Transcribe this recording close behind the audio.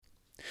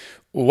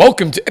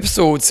Welcome to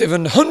episode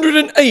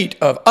 708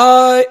 of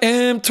I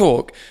Am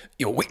Talk,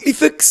 your weekly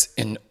fix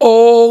in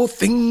all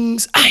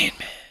things Iron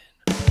Man.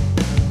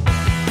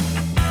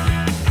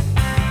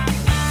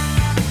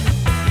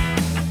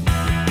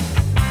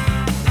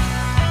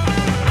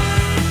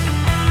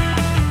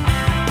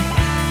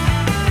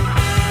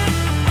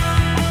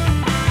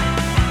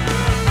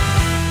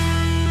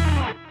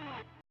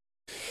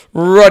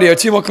 Rightio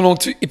team, welcome along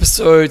to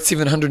episode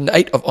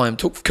 708 of I Am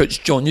Talk with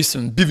Coach John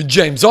Newsom and Bevan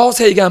James Oz.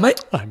 How you going,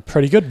 mate? I'm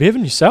pretty good,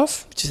 Bevan.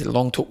 Yourself? Just had a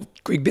long talk with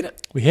Greg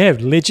Bennett. We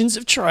have Legends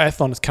of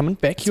Triathlon is coming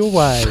back your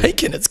way.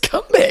 Making its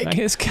comeback.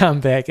 It's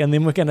come back, and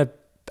then we're going to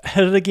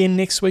hit it again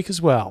next week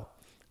as well.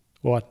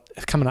 What?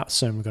 Coming up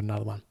soon, we've got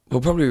another one. We'll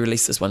probably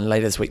release this one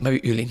later this week,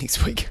 maybe early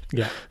next week.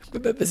 Yeah. We're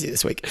a bit busy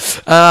this week.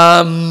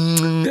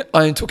 I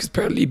Am Talk is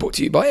proudly brought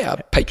to you by our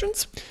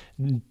patrons.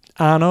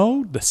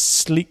 Arnold, the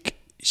Sleek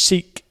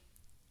Chic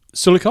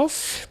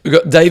Sulikov, We've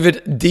got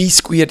David D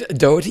Squared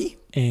Doherty.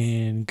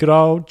 and good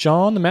old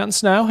John, the Mountain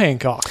Snail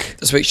Hancock.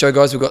 This week's show,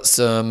 guys, we've got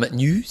some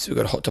news. We've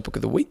got a hot topic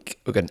of the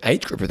week. We've got an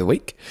age group of the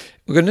week.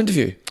 We've got an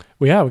interview.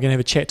 We're going to have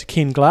a chat to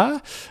Ken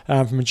Glar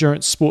from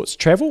Endurance Sports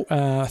Travel.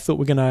 I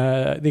thought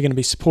they're going to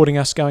be supporting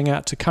us going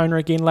out to Kona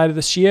again later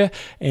this year.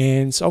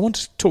 And so I want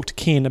to talk to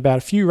Ken about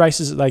a few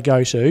races that they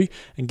go to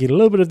and get a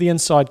little bit of the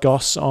inside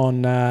goss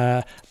on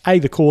A,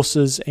 the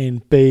courses,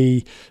 and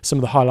B, some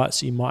of the highlights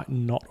that you might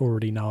not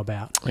already know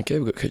about. Okay,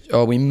 we've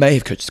got we may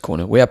have Coach's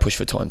Corner. We are pushed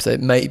for time, so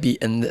it may be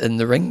in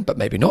the ring, but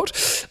maybe not.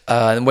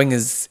 The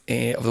wingers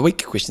of the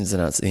week, questions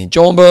and answers.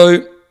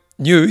 Jumbo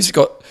news,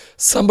 got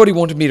somebody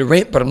wanted me to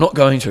rant, but I'm not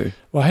going to.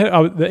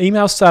 Well, the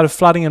emails started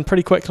flooding in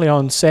pretty quickly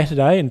on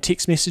Saturday, and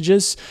text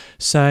messages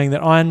saying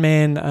that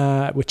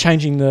Ironman were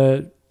changing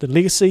the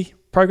legacy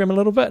program a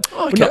little bit.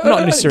 Okay, Well,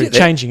 not necessarily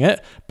changing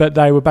it, but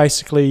they were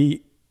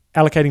basically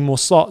allocating more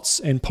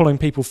slots and pulling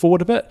people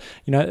forward a bit.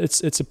 You know,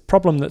 it's a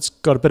problem that's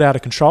got a bit out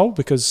of control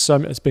because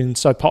it's been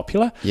so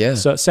popular. Yeah.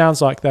 So it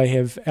sounds like they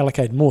have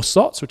allocated more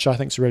slots, which I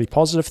think is a really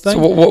positive thing.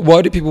 So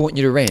why do people want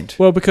you to rant?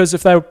 Well, because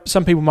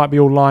some people might be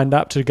all lined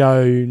up to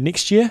go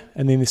next year,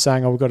 and then they're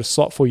saying, "Oh, we've got a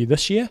slot for you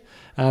this year."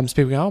 So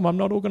people go, "Oh, I'm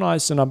not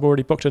organised, and I'm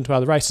already booked into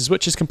other races,"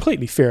 which is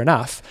completely fair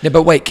enough. No,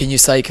 but wait, can I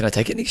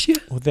take it next year?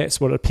 Well,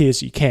 that's what it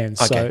appears you can.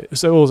 Okay.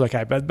 So all's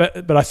okay.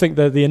 But I think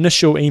the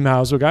initial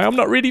emails were going, "I'm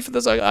not ready for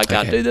this. I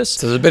can't do this."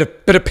 So there's a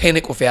bit of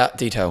panic without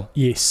detail.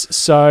 Yes.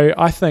 So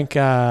I think.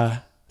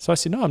 So I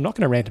said, no, I'm not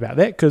going to rant about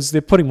that because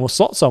they're putting more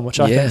slots on,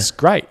 which I think is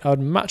great. I'd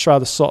much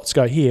rather slots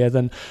go here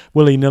than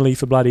willy-nilly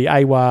for bloody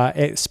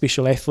AWA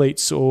special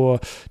athletes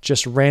or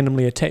just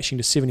randomly attaching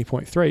to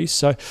 70.3.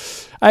 So,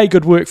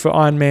 good work for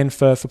Ironman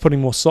for putting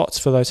more slots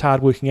for those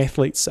hard-working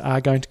athletes are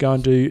going to go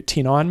and do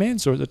 10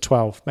 Ironmans, or is it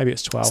 12? Maybe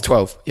it's 12. It's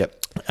 12,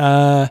 yep.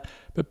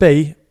 But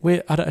B,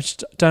 I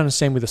just don't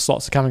understand where the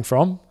slots are coming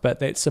from, but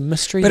that's a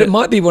mystery. But it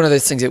might be one of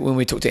those things that when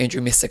we talked to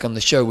Andrew Messick on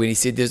the show, when he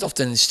said there's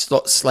often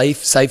slots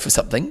saved for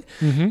something,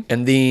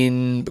 and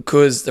then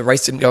because the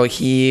race didn't go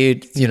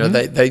ahead, you know,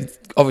 they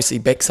obviously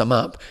back some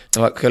up.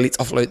 They're like, okay, let's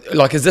offload.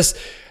 Like, does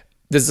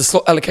the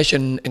slot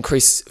allocation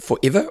increase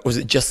forever, or is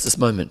it just this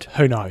moment?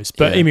 Who knows?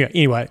 But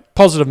anyway,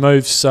 positive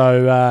moves.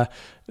 So,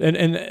 and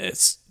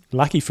it's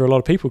lucky for a lot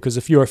of people because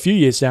if you're a few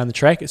years down the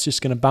track, it's just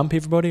going to bump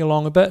everybody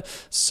along a bit.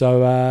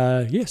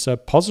 So, so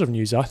positive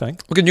news, I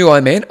think. Look at new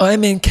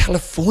Ironman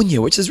California,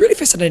 which is really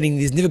fascinating.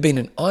 There's never been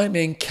an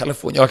Ironman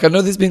California. Like, I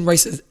know there's been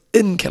races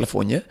in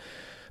California,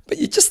 but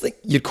you just think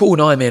you'd call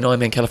an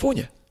Ironman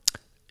California.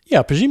 Yeah,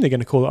 I presume they're going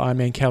to call it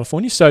Ironman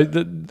California. So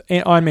the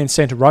Ironman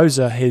Santa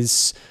Rosa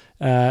has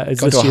is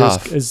this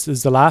year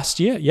is the last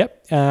year.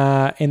 Yep,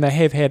 and they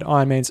have had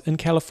Ironmans in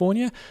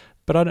California.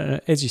 But I don't know,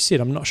 as you said,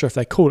 I'm not sure if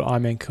they call it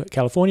Ironman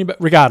California, but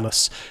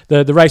regardless,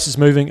 the race is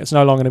moving. It's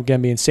no longer going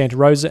to be in Santa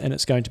Rosa, and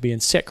it's going to be in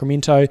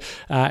Sacramento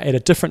at a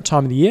different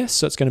time of the year.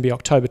 So it's going to be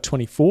October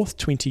 24th,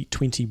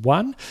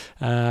 2021.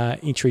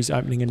 Entries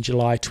opening in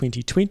July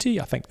 2020.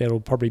 I think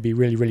that'll probably be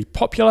really, really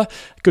popular.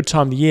 Good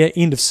time of the year,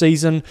 end of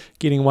season,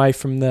 getting away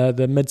from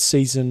the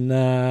mid-season,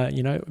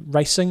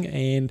 racing.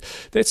 And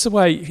that's the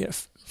way,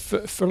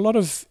 for a lot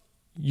of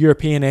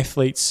European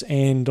athletes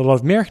and a lot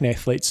of American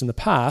athletes in the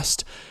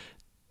past,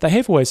 they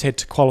have always had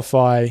to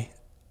qualify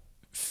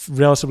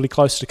relatively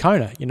close to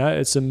Kona. You know,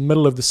 it's a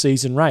middle of the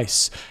season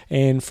race,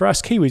 and for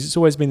us Kiwis, it's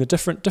always been the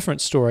different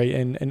story.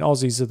 And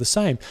Aussies are the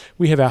same.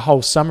 We have our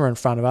whole summer in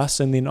front of us,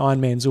 and then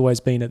Ironman's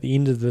always been at the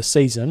end of the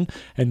season,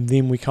 and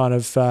then we kind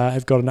of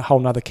have got a whole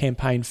nother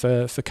campaign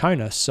for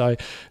Kona. So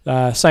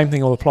same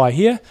thing will apply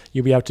here.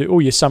 You'll be able to do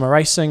all your summer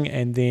racing,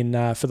 and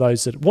then for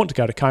those that want to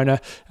go to Kona,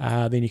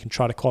 then you can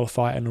try to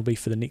qualify, and it'll be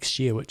for the next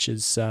year, which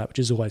is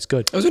always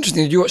good. It was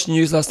interesting. Did you watch the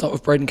news last night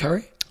with Braden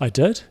Curry? I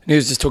did. And he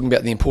was just talking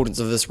about the importance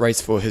of this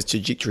race for his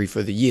trajectory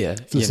for the year.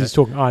 So this is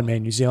talking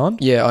Ironman New Zealand?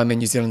 Yeah, Ironman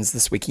New Zealand's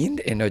this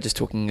weekend, and they were just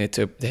talking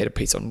they had a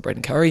piece on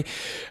Braden Curry,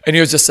 and he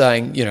was just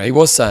saying, he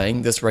was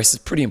saying this race is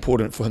pretty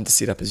important for him to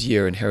set up his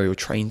year and how he will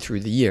train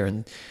through the year.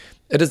 And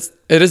it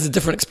It is a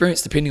different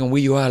experience depending on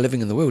where you are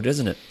living in the world,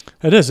 isn't it?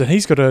 It is, and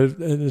he's got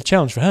a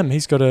challenge for him.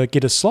 He's got to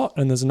get a slot,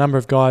 and there's a number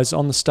of guys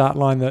on the start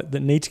line that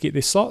need to get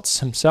their slots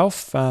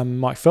himself.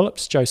 Mike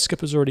Phillips, Joe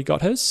Skipper's already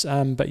got his.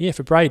 But yeah,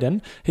 for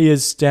Braden, he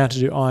is down to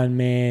do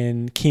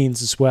Ironman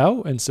Cairns as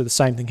well, and so the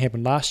same thing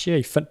happened last year.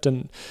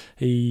 Did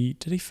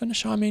he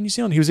finish Ironman New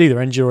Zealand? He was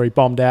either injured or he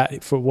bombed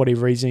out for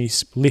whatever reason. He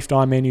left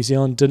Ironman New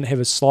Zealand, didn't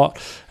have a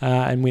slot,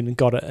 and went and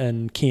got it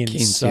in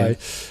Cairns. So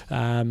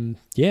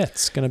yeah,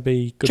 it's going to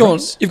be good. John,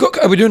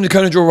 are we doing the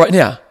Kona draw right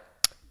now?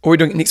 Or are we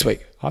doing it next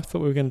week? I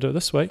thought we were going to do it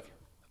this week.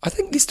 I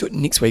think let's do it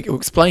next week. We'll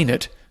explain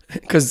it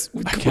because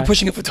we're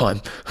pushing it for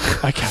time.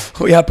 Okay.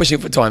 We are pushing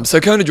it for time. So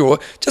Kona draw,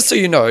 just so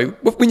you know,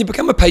 when you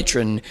become a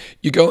patron,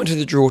 you go into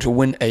the draw to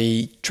win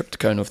a trip to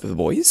Kona for the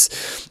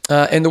boys.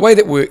 And the way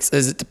that works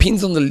is it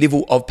depends on the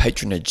level of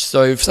patronage.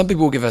 So some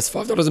people will give us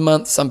 $5 a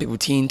month, some people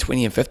 10,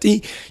 20 and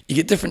 50. You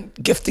get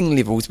different gifting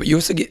levels, but you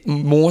also get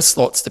more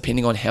slots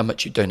depending on how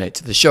much you donate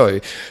to the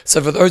show.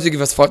 So for those who give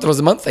us $5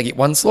 a month, they get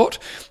 1 slot.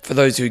 For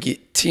those who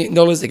get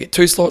 $10, they get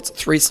 2 slots,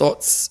 3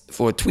 slots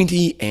for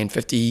 $20, and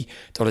 $50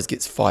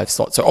 gets 5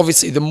 slots. So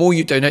obviously, the more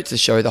you donate to the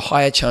show, the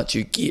higher chance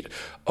you get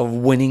of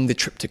winning the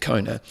trip to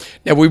Kona.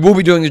 Now, we will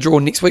be doing the draw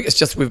next week. It's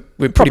just we're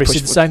pretty probably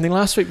said the same thing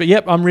last week, but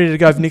yep, I'm ready to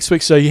go for next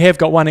week. So you have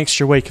got 1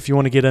 extra week if you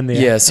want to get in there.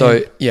 Yeah.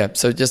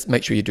 So just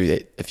make sure you do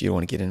that if you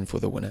want to get in for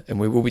the winner, and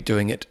we will be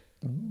doing it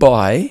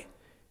by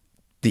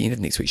the end of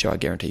next week's show. I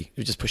guarantee.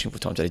 We're just pushing for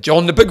time today.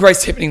 John, the big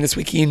race happening this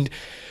weekend.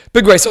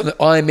 Big race on the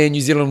Ironman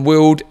New Zealand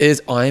World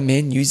is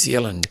Ironman New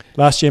Zealand.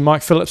 Last year,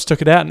 Mike Phillips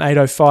took it out in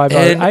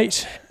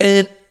 8:05.08.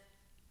 And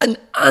an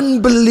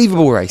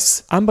unbelievable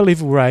race.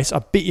 Unbelievable race. I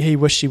bet you he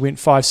wished he went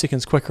 5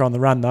 seconds quicker on the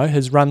run, though.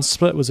 His run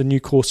split was a new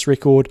course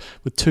record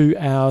with 2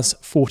 hours,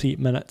 40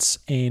 minutes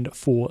and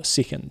 4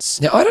 seconds.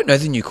 Now, I don't know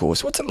the new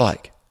course. What's it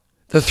like?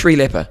 The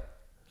 3-lapper?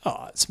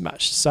 Oh, it's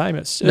much the same.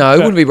 It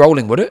wouldn't be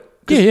rolling, would it?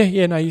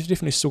 Yeah. No, you've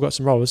definitely still got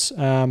some rollers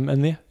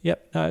in there.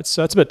 Yep. No, it's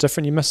a bit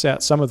different. You miss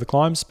out some of the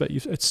climbs, but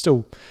it's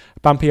still a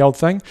bumpy old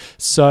thing.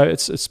 So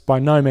it's by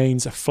no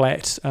means a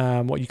flat,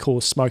 what you call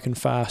a smoking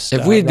fast.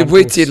 If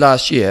we said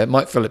last year,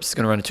 Mike Phillips is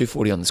going to run a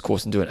 240 on this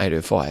course and do an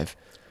 8:05.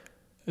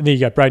 And there you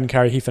go. Braden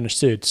Curry, he finished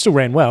third. Still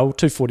ran well,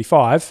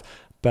 2:45.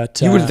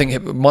 But you wouldn't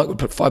think Mike would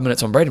put 5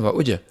 minutes on Braden,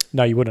 would you?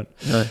 No, you wouldn't.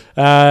 No.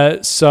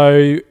 And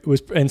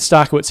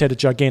Starkowitz had a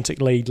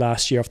gigantic lead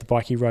last year off the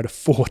bike. He rode a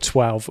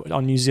 4:12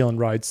 on New Zealand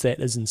roads.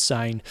 That is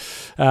insane.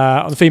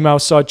 On the female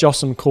side,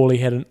 Jocelyn McCauley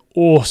had an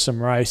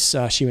awesome race.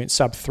 She went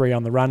sub-3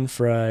 on the run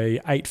for a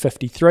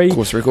 8:53.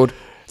 Course record.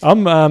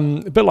 I'm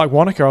a bit like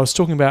Wanaka. I was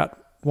talking about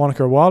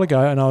Wanaka a while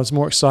ago, and I was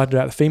more excited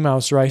about the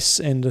females race,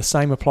 and the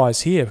same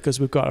applies here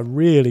because we've got a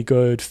really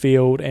good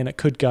field and it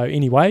could go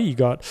anyway. You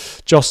got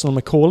Jocelyn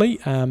McCauley,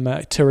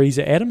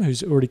 Teresa Adam,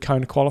 who's already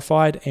Kona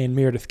qualified, and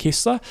Meredith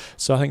Kessler.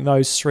 So I think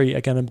those three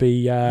are going to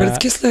be.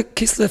 But is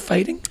Kessler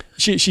fading?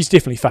 She's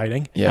definitely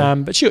fading, yeah.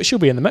 But she'll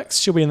be in the mix.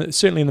 She'll be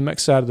certainly in the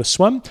mix out of the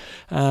swim,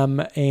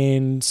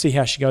 and see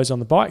how she goes on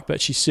the bike. But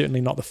she's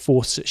certainly not the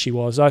force that she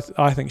was.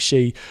 I think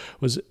she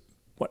was.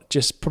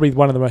 Just probably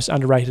one of the most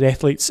underrated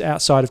athletes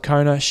outside of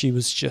Kona. She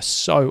was just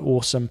so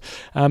awesome.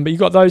 But you've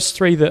got those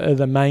three that are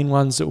the main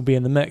ones that will be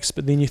in the mix,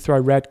 but then you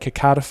throw Radka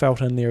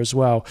Carterfeld in there as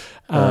well.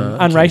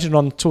 Unrated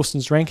on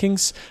Torsten's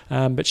rankings,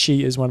 but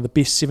she is one of the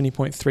best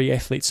 70.3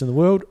 athletes in the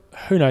world.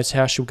 Who knows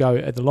how she'll go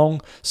at the long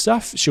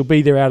stuff. She'll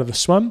be there out of the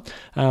swim.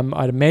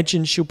 I'd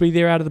imagine she'll be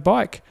there out of the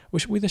bike.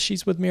 Whether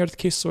she's with Meredith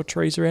Kessler or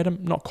Teresa Adam,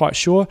 not quite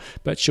sure,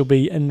 but she'll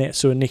be in that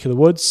sort of neck of the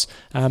woods.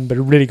 But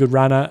a really good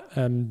runner,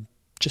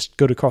 just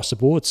good across the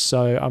board.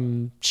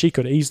 So she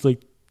could easily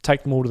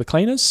take them all to the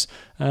cleaners,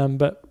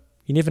 but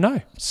you never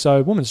know.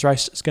 So women's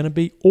race is going to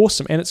be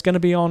awesome, and it's going to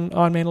be on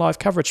Ironman Live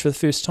coverage for the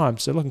first time.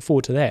 So looking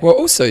forward to that. Well,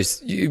 also,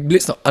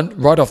 let's not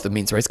write off the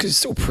men's race because it's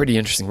still pretty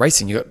interesting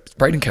racing. You've got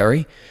Braden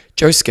Curry,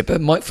 Joe Skipper,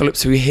 Mike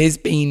Phillips, who has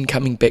been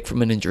coming back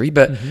from an injury,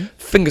 but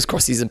fingers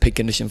crossed he's in peak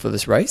condition for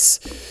this race.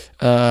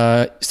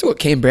 Still got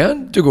Cam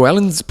Brown. Dougal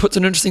Allen's puts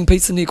an interesting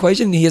piece in the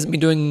equation. He hasn't been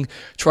doing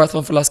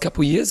triathlon for the last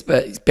couple of years,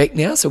 but he's back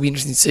now, so it'll be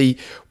interesting to see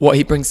what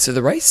he brings to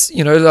the race.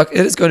 It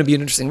is going to be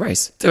an interesting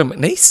race. Dylan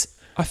McNeese.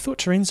 I thought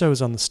Terenzo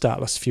was on the start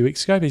list a few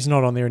weeks ago, but he's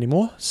not on there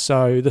anymore.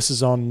 So this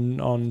is on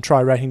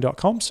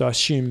tryrating.com, so I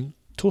assume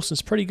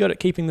Torsten's pretty good at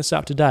keeping this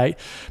up to date.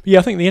 But yeah,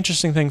 I think the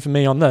interesting thing for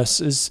me on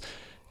this is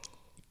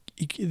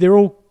you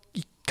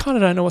kind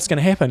of don't know what's going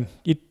to happen.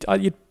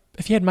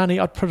 If you had money,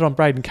 I'd put it on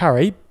Braden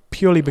Curry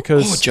purely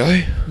because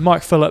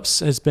Mike Phillips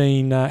hasn't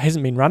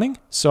been running.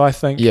 So I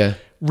think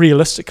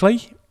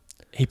realistically,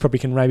 he probably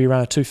can maybe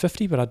run a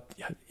 250, but I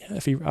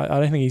don't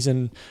think he's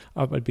in.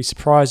 I would be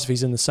surprised if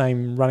he's in the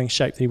same running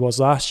shape that he was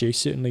last year. He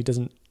certainly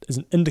isn't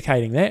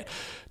indicating that.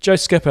 Joe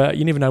Skipper,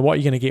 you never know what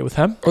you're going to get with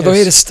him. Although he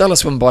had a stellar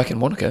swim bike in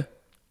Wanaka.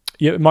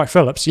 Yeah, Mike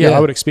Phillips. Yeah, I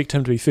would expect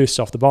him to be first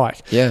off the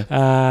bike.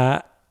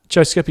 Yeah.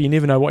 Joe Skipper, you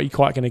never know what you're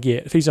quite going to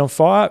get. If he's on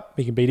fire,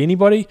 he can beat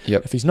anybody.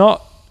 Yep. If he's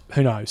not,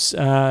 who knows?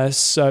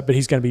 But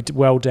he's going to be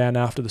well down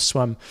after the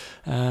swim.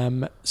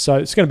 So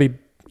it's going to be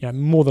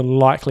more than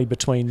likely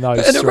between those.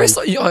 But in a race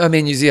like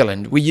New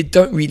Zealand, where you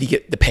don't really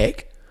get the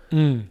pack,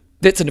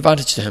 that's an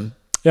advantage to him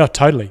Yeah,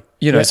 totally.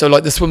 So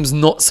like the swim's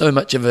not so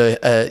much of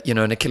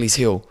an Achilles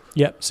heel.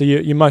 Yeah, so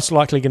you're most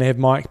likely going to have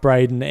Mike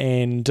Braden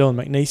and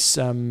Dylan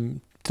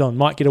McNeice. Dylan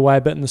might get away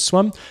a bit in the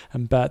swim,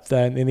 but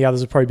then the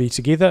others will probably be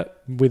together,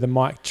 whether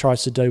Mike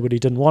tries to do what he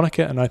did in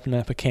Wanaka and open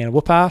up a can of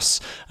whoop-ass.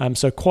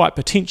 So quite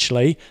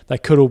potentially, they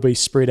could all be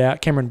spread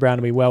out. Cameron Brown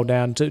will be well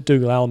down,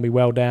 Dougal Allen will be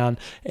well down,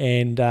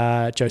 and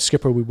Joe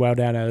Skipper will be well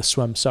down out of the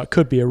swim. So it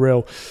could be a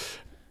real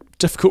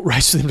difficult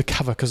race for them to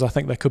cover because I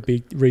think they could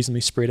be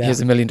reasonably spread out.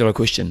 Here's $1 million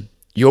question.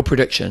 Your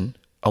prediction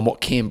on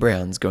what Cam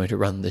Brown's going to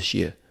run this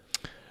year?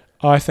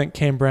 I think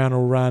Cam Brown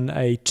will run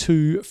a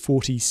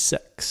 2:46.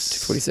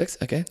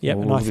 2:46, okay. Yeah,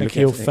 and I think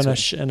he'll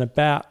finish in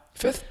about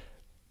fourth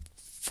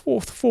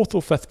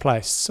or fifth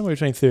place, somewhere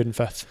between third and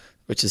fifth.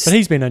 But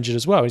he's been injured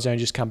as well. He's only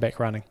just come back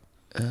running.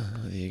 Oh,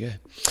 there you go.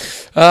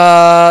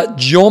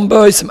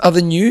 Jumbo, some other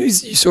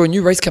news. You saw a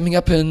new race coming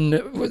up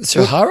in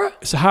Sahara?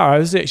 Sahara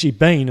has actually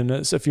been, and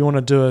it's, if you want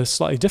to do a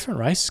slightly different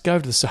race, go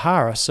over to the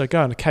Sahara. So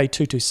go on to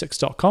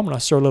k226.com, and I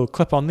saw a little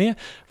clip on there.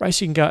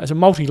 Race you can go. It's a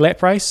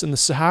multi-lap race in the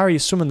Sahara. You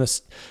swim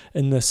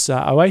in this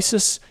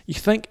oasis. You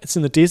think it's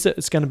in the desert.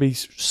 It's going to be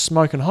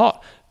smoking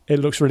hot. It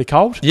looks really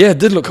cold. Yeah, it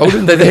did look cold.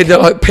 They had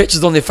like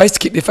patches on their face to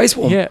keep their face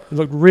warm. Yeah, it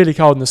looked really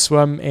cold in the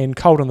swim and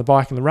cold on the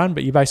bike and the run,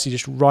 but you're basically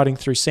just riding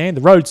through sand.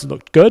 The roads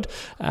looked good,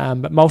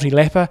 but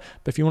multi-lapper.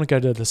 But if you want to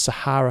go to the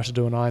Sahara to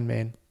do an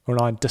Ironman or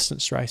an Iron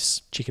distance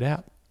race, check it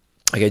out.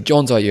 Okay,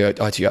 John's ITU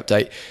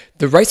update.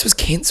 The race was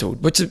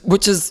cancelled, which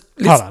is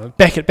hold on,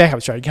 back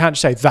up straight. You can't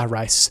just say the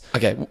race.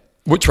 Okay,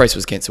 which race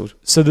was cancelled?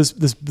 So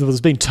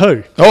there's been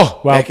two.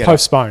 Oh, well,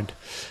 postponed.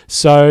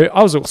 So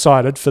I was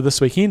excited for this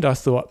weekend. I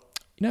thought,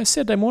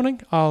 Saturday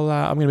morning,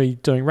 I'm going to be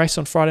doing race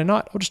on Friday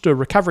night. I'll just do a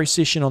recovery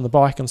session on the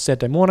bike on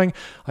Saturday morning.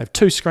 I have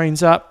 2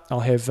 screens up. I'll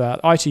have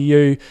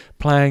ITU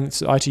playing, it's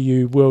the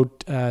ITU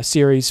World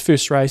Series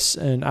first race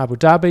in Abu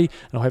Dhabi,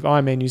 and I'll have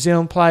Ironman New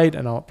Zealand playing,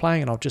 and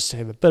I'll just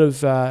have a bit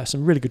of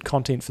some really good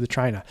content for the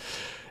trainer.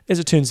 As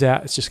it turns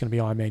out, it's just going to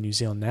be Ironman New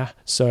Zealand now.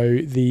 So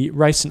the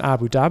race in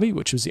Abu Dhabi,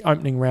 which was the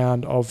opening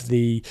round of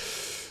the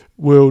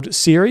World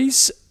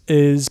Series,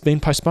 is been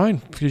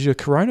postponed because of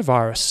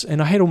coronavirus. And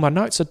I had all my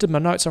notes. I did my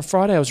notes on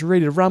Friday. I was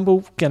ready to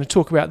rumble, going to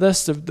talk about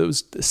this. There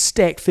was a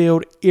stacked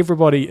field.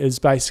 Everybody is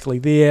basically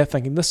there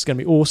thinking this is going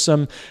to be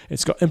awesome.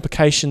 It's got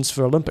implications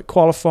for Olympic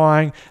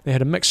qualifying. They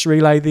had a mixed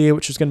relay there,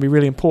 which was going to be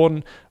really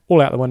important.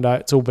 All out the window.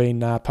 It's all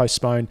been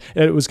postponed.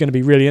 It was going to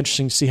be really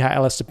interesting to see how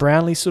Alistair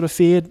Brownlee sort of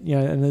fared,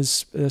 in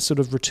his sort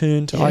of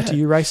return to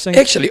ITU racing.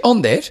 Actually,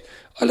 on that,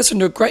 I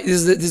listened to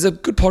there's a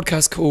good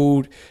podcast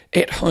called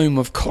At Home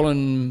with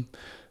Colin.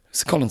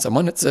 It's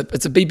someone. It's a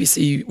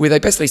BBC where they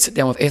basically sit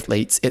down with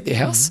athletes at their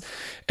house,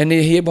 and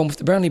they had one with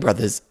the Brownlee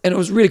brothers, and it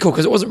was really cool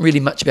because it wasn't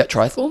really much about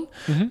triathlon.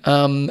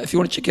 If you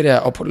want to check it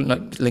out, I'll put a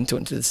link to it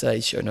into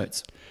the show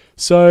notes.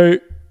 So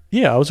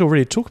yeah, I was all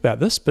ready to talk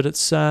about this, but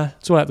it's all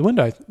out the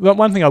window.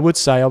 One thing I would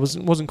say, I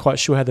wasn't quite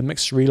sure how the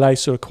mixed relay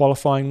sort of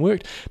qualifying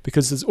worked,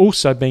 because there's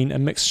also been a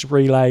mixed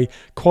relay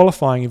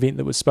qualifying event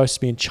that was supposed to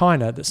be in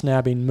China that's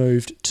now been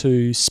moved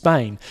to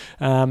Spain.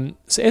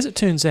 So as it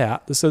turns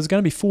out, there's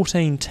going to be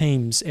 14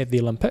 teams at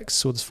the Olympics,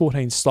 so there's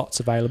 14 slots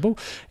available,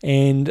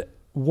 and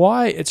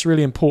why it's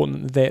really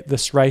important that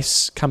this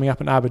race coming up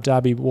in Abu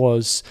Dhabi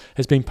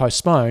has been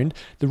postponed.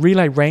 The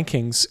relay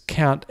rankings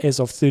count as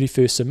of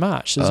 31st of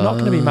March. So there's not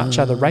going to be much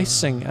other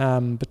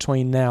racing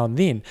between now and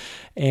then.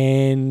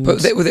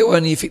 But that will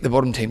only affect the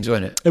bottom teams,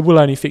 won't it? It will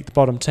only affect the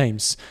bottom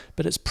teams.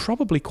 But it's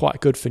probably quite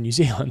good for New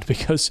Zealand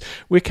because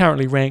we're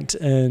currently ranked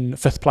in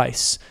 5th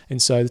place. And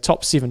so the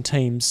top 7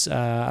 teams,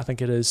 I think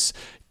it is,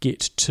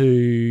 get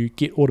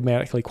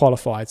automatically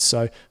qualified.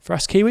 So for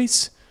us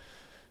Kiwis,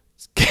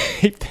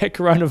 keep that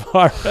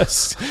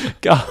coronavirus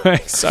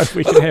going so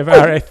we can have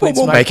our athletes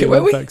make it,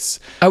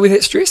 Olympics. Are we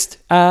that stressed?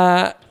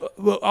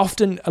 Well,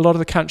 often a lot of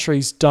the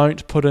countries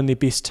don't put in their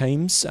best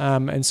teams,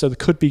 and so there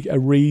could be a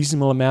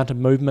reasonable amount of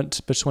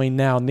movement between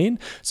now and then.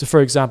 So,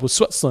 for example,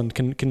 Switzerland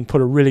can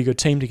put a really good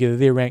team together.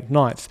 They're ranked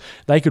 9th.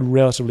 They could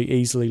relatively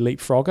easily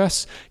leapfrog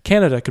us.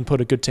 Canada can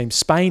put a good team.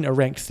 Spain are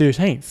ranked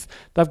 13th.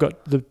 They've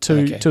got the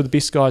two of the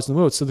best guys in the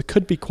world, so there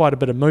could be quite a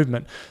bit of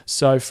movement.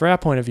 So, for our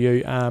point of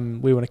view,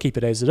 we want to keep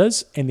it as it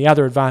is. And the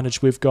other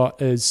advantage we've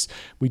got is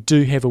we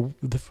do have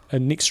a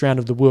next round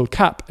of the World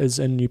Cup is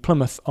in New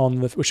Plymouth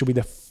which will be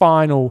the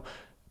final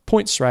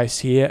points race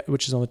here,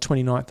 which is on the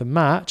 29th of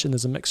March, and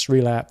there's a mixed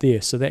relay up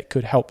there, so that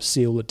could help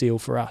seal the deal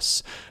for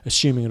us,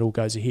 assuming it all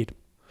goes ahead.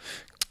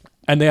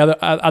 And the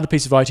other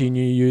piece of ITU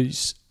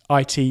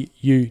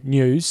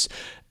news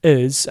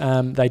is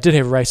they did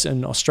have a race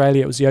in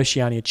Australia. It was the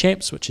Oceania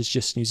Champs, which is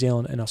just New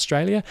Zealand and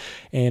Australia.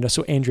 And I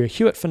saw Andrea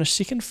Hewitt finish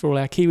second for all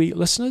our Kiwi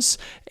listeners.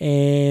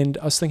 And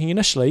I was thinking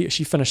initially,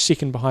 she finished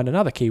second behind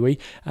another Kiwi.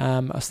 I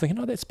was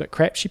thinking, that's a bit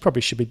crap. She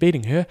probably should be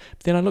beating her.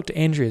 But then I looked at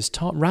Andrea's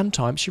run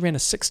time. She ran a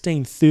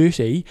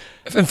 16:30.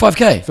 In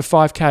 5K? For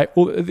 5K.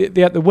 Well,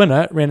 the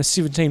winner ran a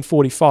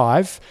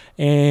 17:45,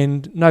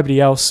 and nobody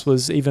else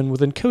was even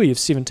within cooey of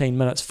 17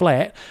 minutes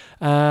flat.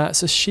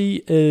 So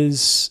she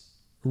is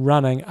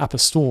running up a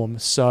storm.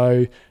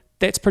 So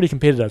that's pretty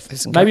competitive.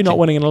 That's Maybe not encouraging.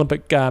 winning an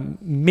Olympic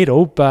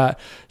medal, but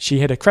she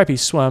had a crappy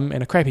swim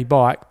and a crappy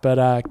bike.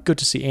 But good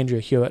to see Andrea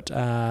Hewitt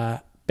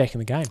back in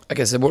the game.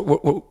 Okay, so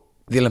what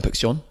the Olympics,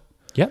 John?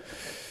 Yep.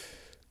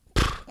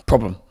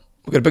 Problem.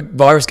 We've got a big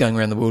virus going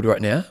around the world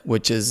right now,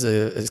 which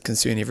is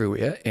concern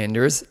everywhere, and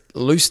there is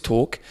loose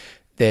talk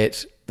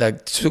that they're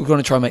still going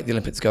to try and make the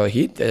Olympics go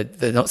ahead.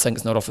 They're not saying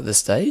it's not off at this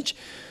stage,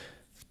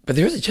 but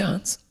there is a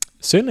chance.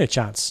 Certainly a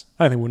chance.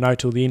 I don't think we'll know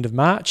till the end of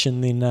March,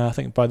 and then I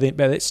think by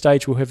that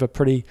stage we'll have a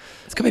pretty...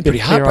 It's going to be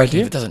pretty heartbreaking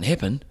if it doesn't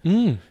happen.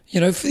 Mm.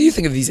 You know, if you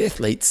think of these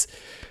athletes,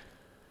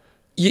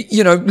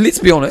 you know, let's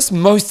be honest,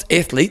 most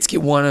athletes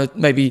get one or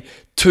maybe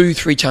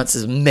 2-3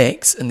 chances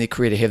max in their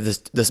career to have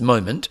this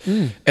moment.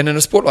 And in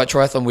a sport like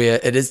triathlon, where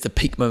it is the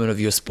peak moment of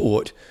your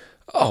sport,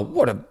 oh,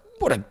 what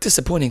a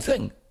disappointing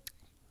thing.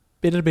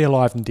 Better to be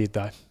alive than dead,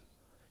 though.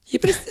 Yeah,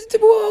 but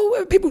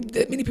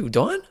many people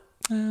dying.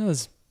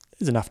 There's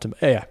enough to...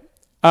 Yeah.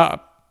 I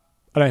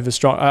don't have a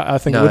strong... I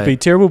think it would be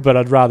terrible, but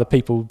I'd rather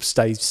people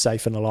stay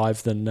safe and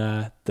alive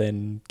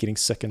than getting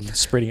sick and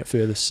spreading it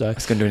further. So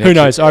who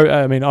knows?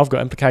 I mean, I've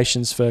got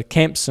implications for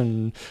camps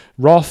and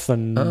Roth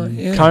and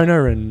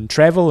Kona and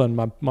travel,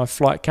 and my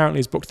flight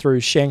currently is booked through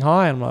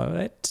Shanghai, and I'm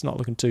like, it's not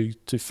looking too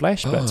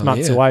flash, but it's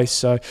months away.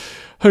 So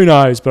who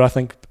knows? But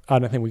I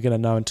don't think we're going to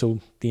know until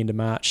the end of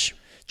March.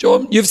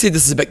 John, you've said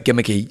this is a bit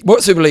gimmicky.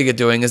 What Super League are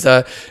doing is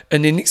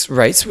in the next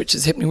race, which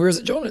is happening, where is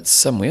it, John? It's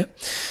somewhere.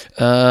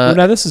 Well,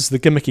 no, this is the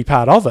gimmicky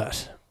part of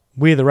it,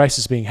 where the race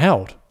is being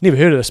held. Never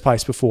heard of this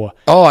place before.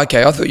 Oh,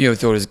 okay. I thought you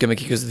thought it was gimmicky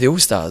because of the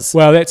All-Stars.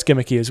 Well, that's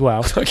gimmicky as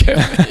well.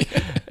 Okay.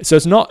 So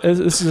it's not.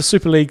 This is a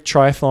Super League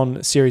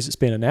triathlon series that's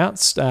been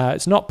announced.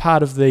 It's not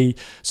part of the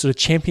sort of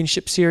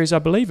championship series, I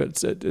believe.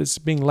 It's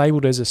being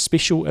labelled as a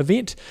special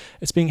event.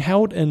 It's being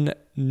held in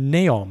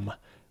Neom,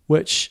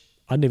 which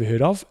I'd never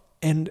heard of,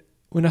 and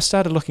when I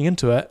started looking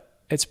into it,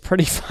 it's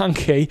pretty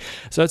funky.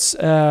 So it's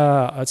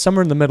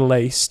somewhere in the Middle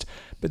East,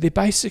 but they're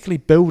basically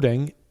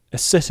building a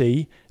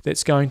city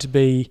that's going to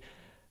be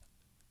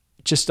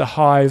just a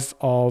hive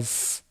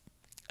of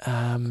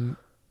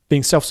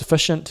being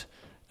self-sufficient,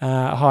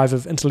 a hive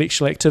of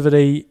intellectual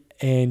activity,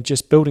 and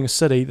just building a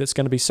city that's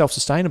going to be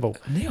self-sustainable.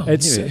 No,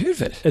 I've never heard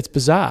of it. It's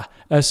bizarre.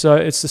 So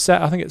I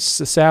think it's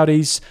the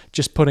Saudis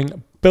just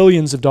putting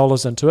billions of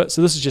dollars into it.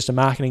 So this is just a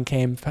marketing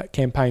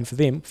campaign for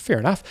them. Fair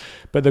enough.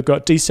 But they've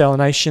got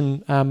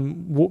desalination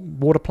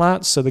water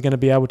plants, so they're going to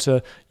be able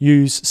to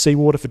use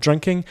seawater for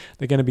drinking.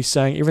 They're going to be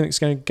saying everything's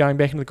going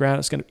back into the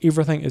ground.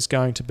 Everything is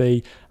going to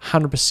be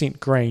 100%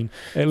 green.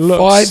 It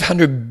looks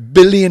 $500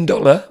 billion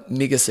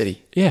mega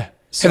city. Yeah.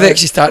 So, have they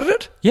actually started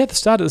it? Yeah, they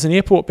started. There's an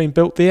airport being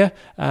built there.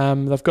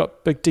 They've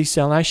got big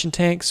desalination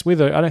tanks. I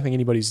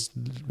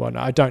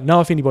don't know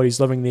if anybody's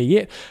living there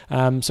yet.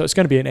 So it's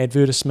going to be an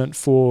advertisement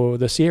for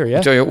this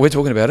area. We're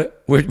talking about it.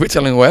 We're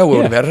telling our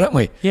world about it, aren't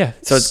we? Yeah.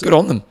 So it's good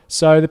on them.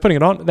 So they're putting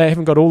it on. They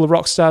haven't got all the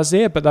rock stars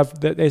there, but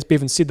as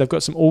Bevan said, they've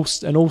got an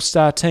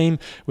all-star team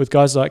with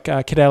guys like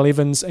Cadel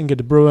Evans, Inga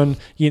de Bruin,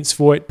 Jens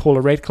Voigt,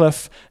 Paula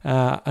Radcliffe.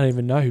 I don't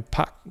even know who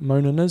Park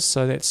Monin is,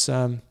 so that's...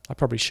 I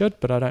probably should,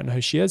 but I don't know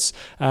who she is.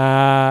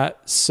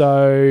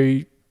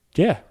 So,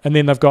 yeah. And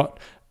then they've got,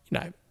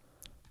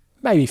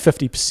 maybe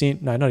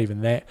 50%, no, not even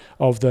that,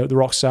 of the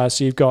rock stars.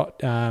 So you've got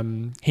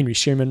Henry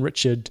Schumann,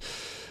 Richard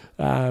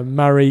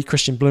Murray,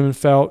 Christian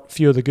Blumenfeld, a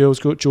few of the girls,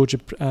 Georgia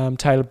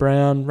Taylor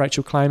Brown,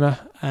 Rachel Claimer,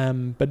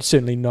 but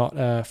certainly not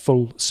a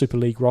full Super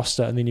League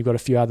roster. And then you've got a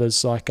few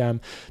others like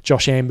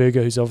Josh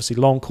Amberger, who's obviously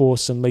long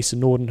course, and Lisa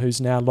Norden, who's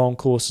now long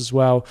course as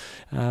well,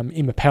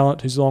 Emma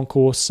Pallant, who's long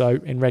course,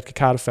 and Radka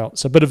Carterfeld.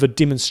 So a bit of a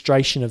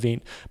demonstration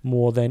event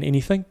more than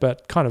anything,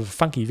 but kind of a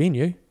funky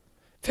venue.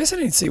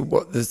 Fascinating to see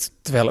what this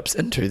develops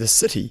into, this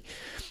city.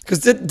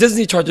 Because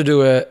Disney tried to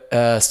do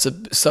a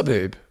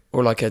suburb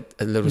or like a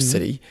little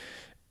city,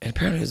 and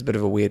apparently it was a bit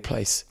of a weird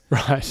place.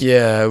 Right.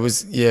 Yeah, it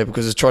was. Yeah,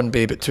 because it was trying to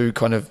be a bit too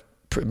kind of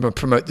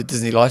promote the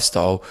Disney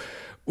lifestyle,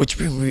 which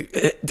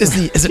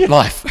Disney isn't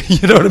life.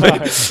 You know what I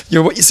mean?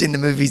 No. What you see in the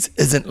movies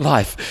isn't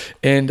life.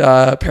 And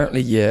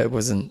apparently, it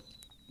wasn't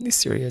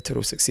necessarily a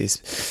total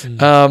success.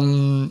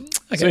 Okay.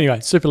 So anyway,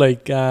 Super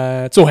League,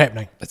 it's all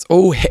happening. It's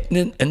all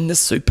happening in the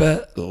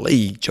Super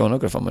League. John,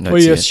 I've got to find my notes.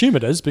 Well, you assume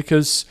it is,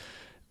 because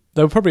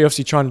they were probably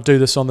obviously trying to do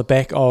this on the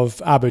back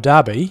of Abu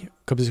Dhabi,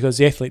 because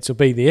the athletes will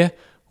be there.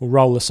 We'll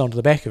roll this onto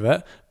the back of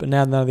it. But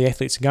now none of the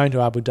athletes are going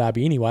to Abu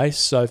Dhabi anyway,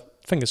 so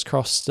fingers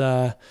crossed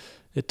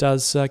it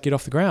does get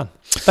off the ground.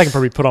 They can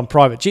probably put on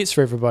private jets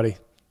for everybody.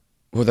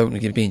 Well, they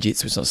wouldn't be in jets,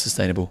 so it's not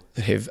sustainable.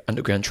 They have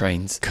underground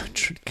trains.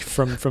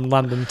 From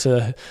London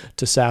to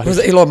Saudi. What is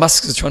it Elon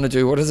Musk is trying to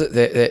do? What is it?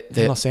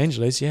 That Los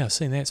Angeles, yeah, I've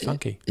seen that. It's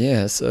funky.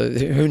 Yeah, so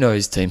who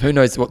knows, team? Who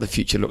knows what the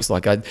future looks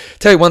like? I'd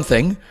tell you one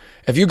thing.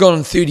 If you'd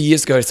gone 30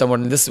 years ago to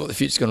someone, and this is what the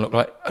future's going to look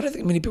like, I don't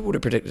think many people would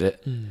have predicted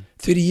it.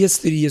 30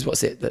 years,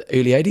 what's that, the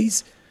early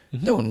 80s?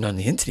 No one on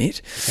the internet.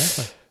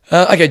 Exactly.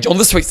 Okay, John,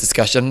 this week's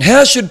discussion.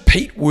 How should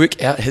Pete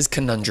work out his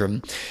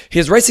conundrum? He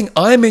is racing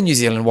Ironman New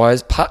Zealand while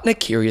his partner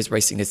Kerry is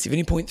racing at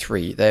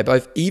 70.3. They are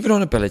both even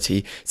on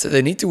ability, so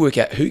they need to work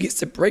out who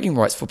gets the bragging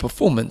rights for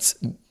performance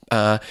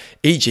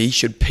E.g.,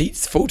 should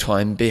Pete's full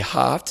time be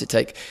halved to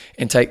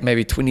take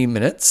maybe 20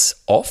 minutes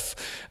off?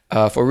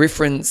 For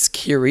reference,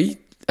 Kerry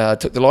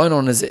took the line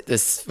on as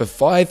this for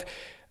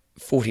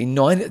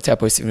 5:49 at the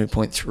Taupo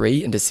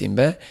 7.3 in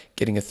December,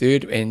 getting a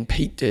third, and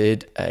Pete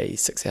did a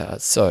 6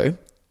 hours. So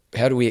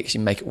how do we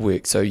actually make it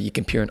work? So you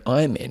compare an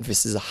Ironman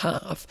versus a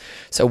half.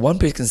 So one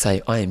person can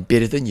say, I am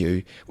better than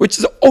you, which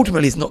is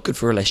ultimately is not good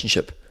for a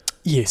relationship.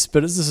 Yes,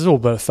 but this is all a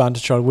bit of fun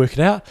to try to work it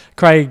out.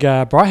 Craig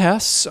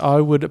Bryhouse,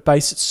 I would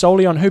base it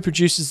solely on who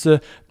produces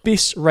the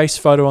best race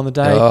photo on the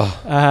day.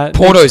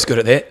 Porno's good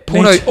at that.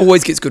 Porno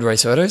always gets good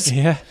race photos.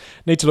 Yeah.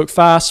 Need to look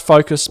fast,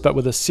 focused, but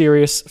with a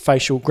serious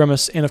facial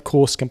grimace, and of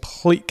course,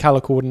 complete colour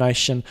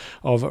coordination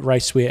of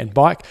racewear and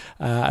bike.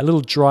 A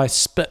little dry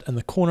spit in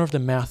the corner of the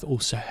mouth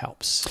also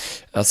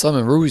helps.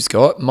 Simon Rule's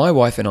got, my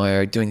wife and I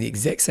are doing the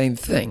exact same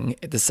thing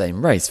at the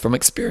same race. From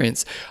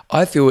experience,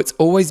 I feel it's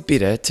always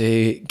better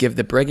to give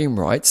the bragging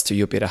rights to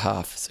your better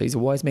half. So he's a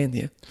wise man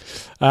there.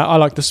 I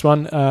like this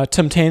one.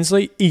 Tim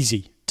Tansley,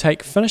 easy.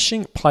 Take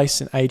finishing, place,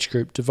 and age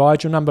group.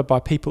 Divide your number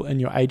by people in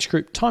your age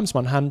group times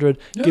 100.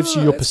 Gives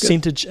you your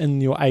percentage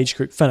in your age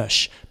group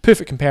finish.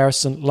 Perfect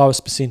comparison,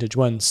 lowest percentage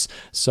wins.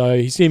 So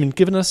he's even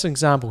given us an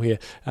example here.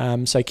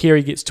 So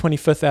Kerry gets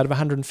 25th out of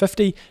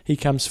 150. He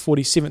comes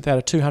 47th out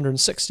of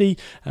 260.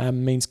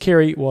 Means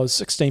Kerry was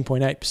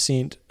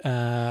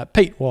 16.8%.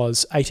 Pete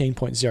was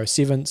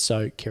 18.07.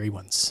 So Kerry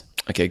wins.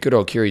 Okay, good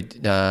old Kerry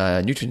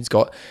Newton's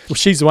got... Well,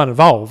 she's the one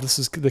involved. This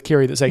is the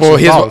Kerry that's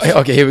actually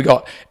involved. Here we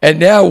go. And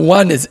now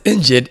one is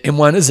injured and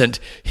one isn't.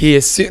 He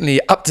has certainly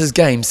upped his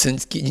game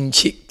since getting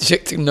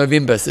checked in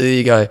November. So there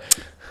you go.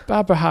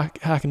 Barbara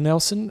Harkin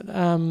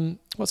Nelson.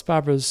 What's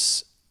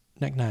Barbara's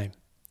nickname?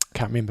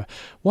 Can't remember.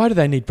 Why do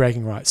they need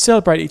bragging rights?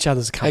 Celebrate each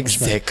other's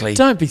accomplishment. Exactly.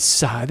 Don't be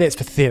sad. That's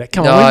pathetic.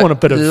 Come on, we want a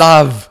bit of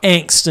love,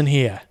 angst in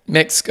here.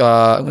 Max,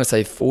 I'm going to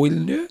say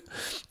Foyler,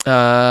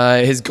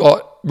 has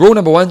got rule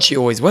number 1, she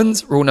always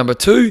wins. Rule number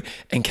 2,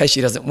 in case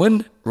she doesn't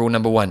win, rule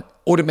number 1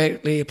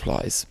 automatically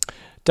applies.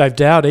 Dave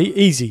Dowdy,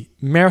 easy.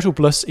 Marital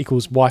bliss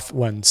equals wife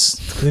wins.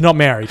 They're not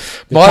married.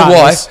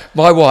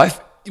 My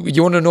wife,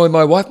 you want to annoy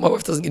my wife? My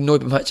wife doesn't get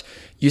annoyed by much.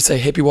 You say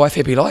happy wife,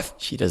 happy life.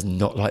 She does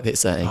not like that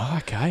saying. Oh,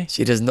 okay.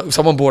 She does not.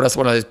 Someone bought us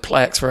one of those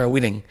plaques for our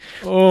wedding.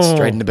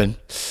 Straight in the bin.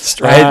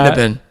 Straight in the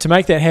bin. To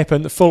make that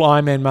happen, the full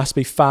Ironman must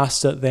be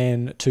faster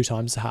than 2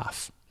 times the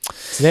half.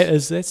 So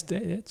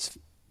that's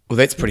well,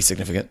 that's pretty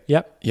significant.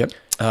 Yep.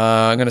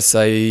 I'm going to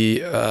say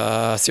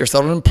Sarah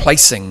Sullivan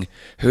placing.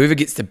 Whoever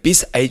gets the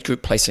best age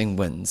group placing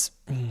wins.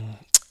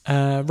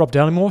 Rob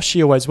Dallimore,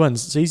 she always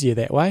wins. It's easier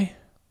that way.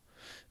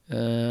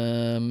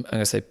 I'm going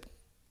to say,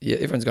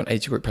 everyone's got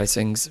age group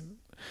placings.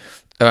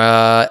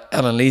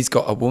 Alan Lee's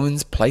got a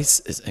woman's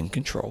place is in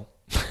control.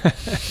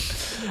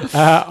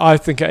 I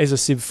think, as I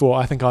said before,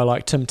 I think I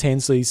like Tim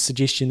Tansley's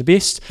suggestion the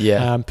best.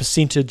 Yeah.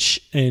 Percentage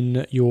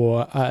in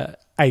your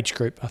age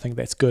group. I think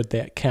that's good.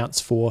 That counts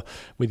for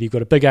whether you've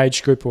got a big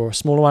age group or a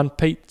smaller one.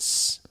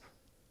 Pete's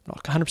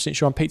not 100%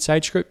 sure on Pete's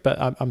age group, but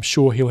I'm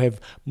sure he'll have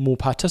more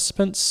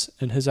participants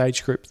in his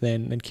age group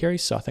than Kerry.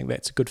 So I think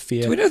that's a good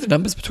fair. Do we know the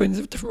numbers between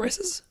the different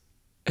races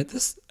at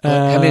this?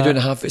 How many are doing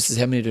a half versus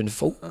how many are doing a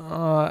full?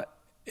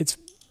 It's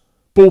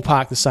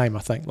ballpark the same, I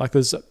think. Like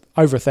there's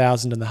over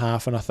 1,000 in the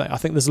half, and I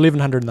think there's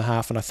 1,100 in the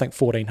half, and I think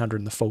 1,400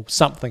 in the full,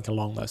 something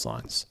along those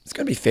lines. It's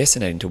going to be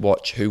fascinating to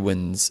watch who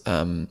wins. Get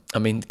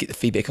the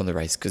feedback on the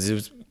race, because there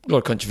was a lot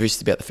of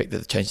controversy about the fact that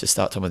they changed the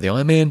start time of the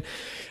Ironman.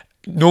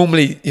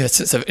 Normally,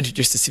 since I've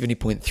introduced the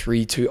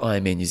 70.3 to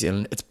Ironman New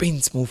Zealand, it's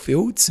been small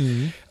fields.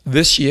 Mm-hmm.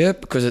 This year,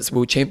 because it's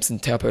World Champs in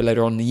Taupo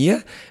later on in the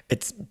year,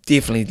 it's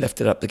definitely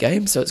lifted up the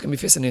game. So it's going to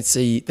be fascinating to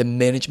see the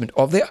management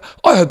of that.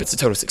 I hope it's a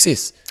total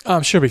success.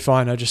 I'm sure it'll be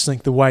fine. I just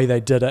think the way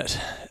they did it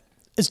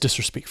is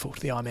disrespectful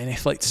to the Ironman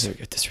athletes. There we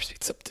go.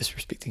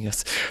 Disrespecting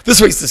us.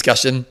 This week's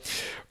discussion.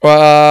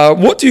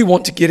 What do you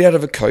want to get out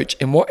of a coach,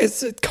 and what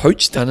has a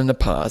coach done in the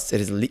past that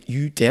has let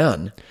you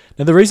down?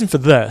 Now, the reason for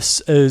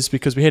this is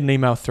because we had an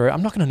email through.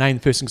 I'm not going to name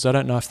the person because I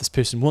don't know if this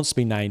person wants to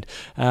be named.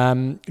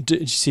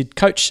 She said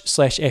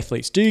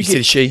coach/athletes. You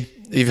said she.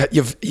 You've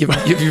given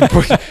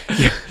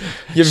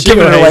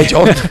it away,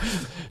 John.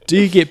 Do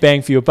you get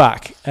bang for your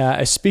buck,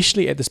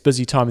 especially at this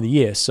busy time of the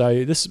year?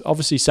 So this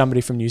obviously somebody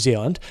from New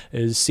Zealand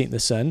has sent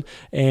this in,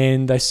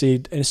 and they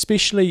said, and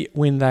especially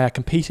when they are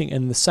competing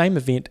in the same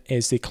event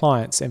as their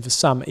clients, and for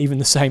some, even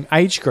the same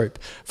age group.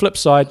 Flip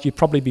side, you'd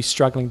probably be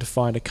struggling to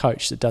find a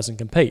coach that doesn't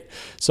compete.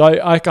 So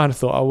I kind of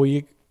thought,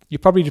 you're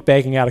probably just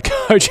bagging out a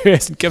coach who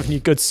hasn't given you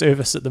good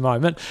service at the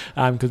moment,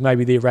 because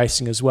maybe they're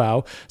racing as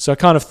well. So I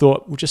kind of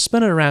thought, we'll just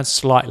spin it around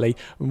slightly.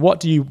 What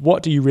do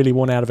you really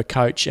want out of a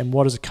coach, and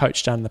what has a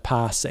coach done in the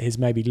past that has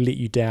maybe let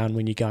you down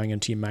when you're going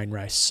into your main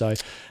race? So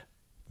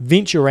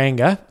vent your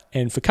anger,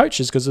 and for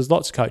coaches, because there's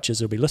lots of coaches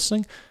that'll be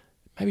listening,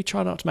 maybe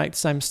try not to make the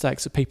same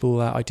mistakes that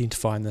people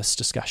identify in this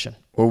discussion.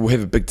 Well, we'll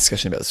have a big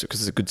discussion about this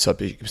because it's a good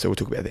subject, so we'll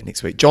talk about that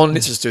next week. John,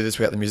 let's just do this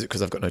without the music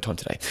because I've got no time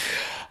today.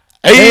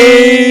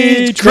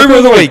 Age Grouper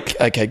of the Week.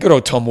 Okay, good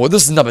old Tom Ward.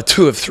 This is number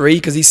 2 of 3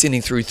 because he's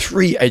sending through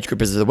 3 age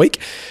groupers of the week.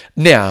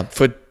 Now,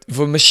 for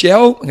For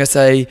Michelle, I'm going to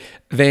say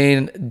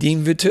Van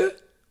Dienverter.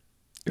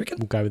 We'll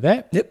go with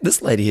that. Yep,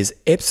 this lady has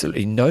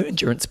absolutely no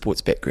endurance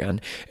sports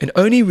background and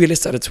only really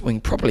started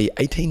swimming properly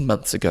 18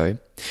 months ago.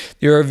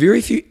 There are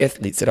very few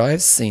athletes that I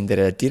have seen that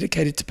are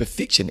dedicated to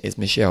perfection as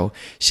Michelle.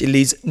 She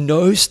leaves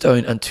no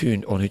stone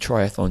unturned on her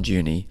triathlon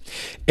journey.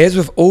 As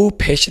with all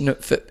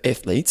passionate fit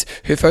athletes,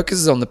 her focus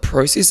is on the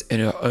process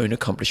and her own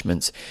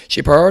accomplishments.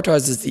 She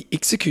prioritizes the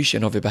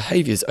execution of her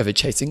behaviors over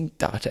chasing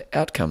data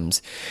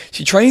outcomes.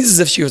 She trains as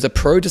if she was a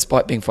pro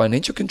despite being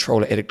financial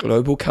controller at a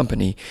global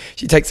company.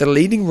 She takes a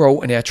leading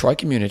role in our tri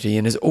community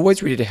and is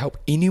always ready to help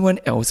anyone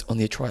else on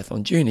their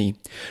triathlon journey.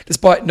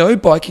 Despite no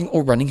biking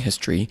or running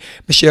history,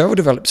 Michelle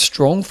developed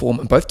strong form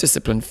in both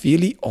disciplines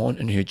fairly on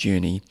in her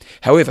journey.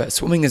 However,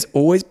 swimming has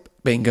always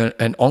been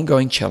an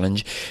ongoing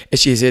challenge as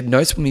she has had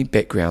no swimming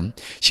background.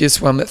 She has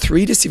swum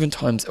 3 to 7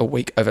 times a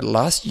week over the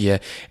last year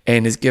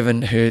and has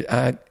given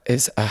her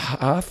as a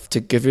half to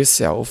give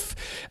herself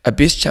a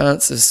best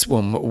chance to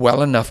swim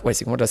well enough. Wait a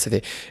second, what did I say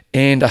there?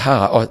 And a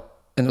half.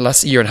 In the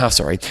last year and a half,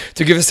 to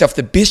give herself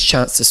the best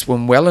chance to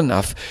swim well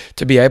enough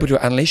to be able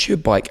to unleash her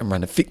bike and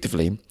run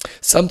effectively.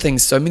 Some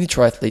things so many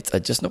triathletes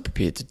are just not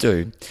prepared to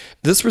do.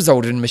 This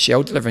resulted in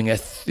Michelle delivering a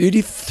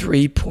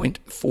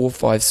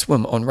 33.45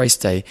 swim on race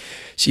day.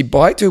 She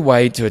biked her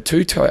way to a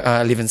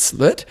 2:11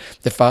 split,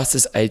 the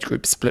fastest age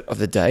group split of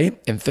the day,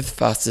 and 5th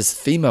fastest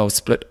female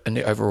split in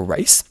the overall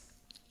race.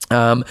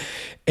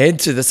 Add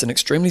to this an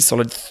extremely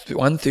solid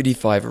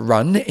 1:35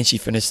 run, and she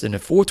finished in a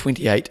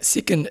 4:28,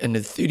 second in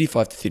the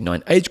 35 to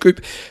 39 age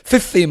group,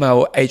 5th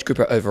female age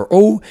grouper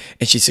overall,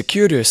 and she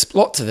secured her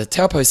spot to the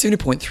Taupo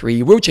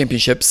 70.3 World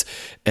Championships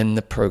in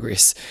the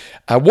progress.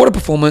 What a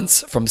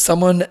performance from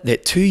someone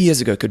that 2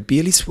 years ago could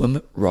barely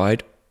swim,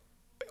 ride,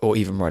 or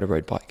even ride a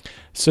road bike.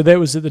 So that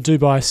was at the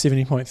Dubai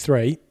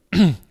 70.3.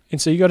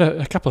 And so you got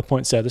a couple of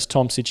points out of this.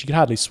 Tom said she could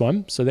hardly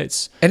swim, so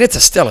that's... And it's a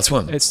stellar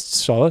swim. It's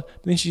solid.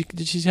 But then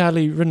she's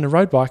hardly ridden a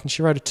road bike, and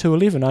she rode a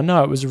 2:11. I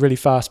know it was a really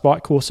fast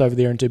bike course over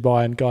there in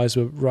Dubai, and guys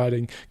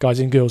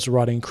and girls were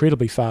riding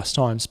incredibly fast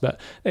times,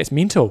 but that's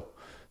mental.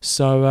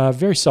 So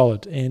very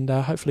solid, and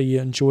hopefully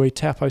you enjoy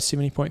Taupo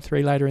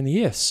 70.3 later in the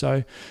year.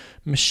 So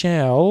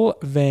Michelle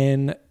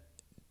Van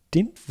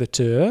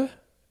Dienverter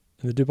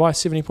in the Dubai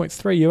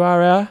 70.3, you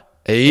are our...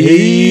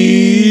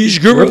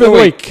 Age Group of the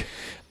Week.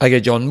 Okay,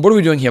 John, what are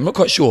we doing here? I'm not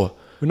quite sure.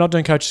 We're not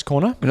doing Coach's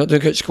Corner. We're not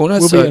doing Coach's Corner.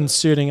 We'll be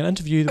inserting an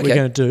interview that we're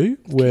going to do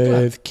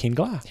with Ken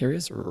Glar. Here he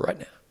is right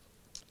now.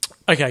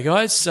 Okay,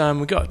 guys,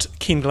 we've got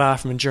Ken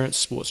Glar from Endurance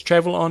Sports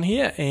Travel on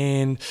here,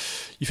 and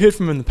you've heard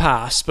from him in the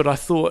past, but I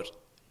thought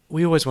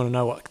we always want to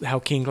know how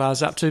Ken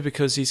Glar's up to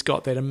because he's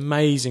got that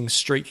amazing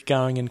streak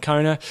going in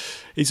Kona.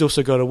 He's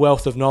also got a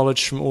wealth of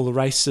knowledge from all the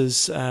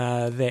races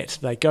that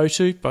they go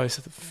to,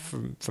 both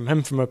from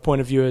him from a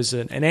point of view as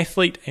an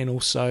athlete and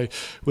also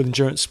with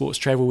Endurance Sports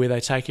Travel where they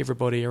take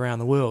everybody around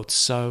the world.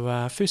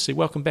 So firstly,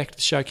 welcome back to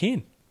the show,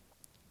 Ken.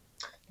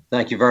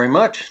 Thank you very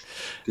much.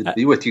 Good to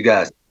be with you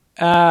guys.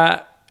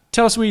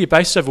 Tell us where you're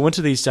based over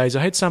winter these days. I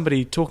had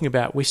somebody talking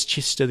about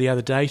Westchester the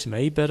other day to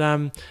me, but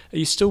are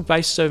you still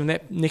based over in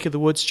that neck of the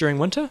woods during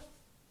winter?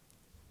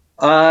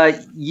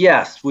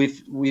 Yes,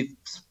 we've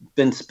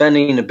been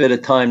spending a bit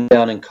of time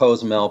down in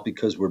Cozumel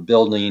because we're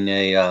building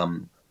a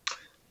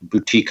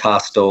boutique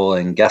hostel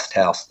and guest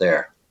house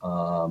there.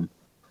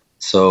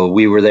 So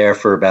we were there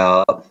for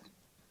about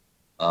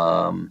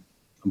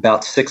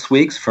 6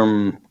 weeks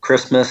from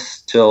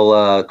Christmas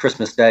till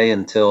Christmas Day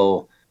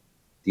until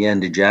the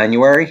end of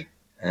January.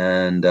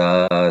 And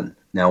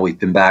now we've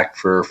been back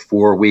for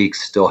 4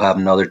 weeks, still have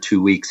another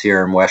 2 weeks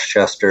here in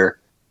Westchester.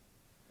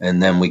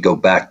 And then we go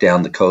back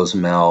down to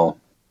Cozumel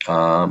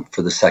for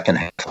the second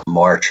half of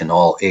March and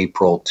all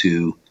April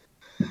to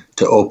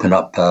open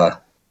up the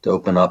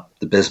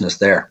business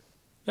there.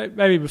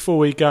 Maybe before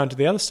we go into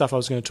the other stuff I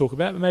was going to talk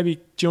about, but maybe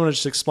do you want to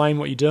just explain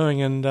what you're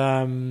doing and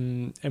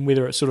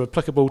whether it's sort of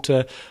applicable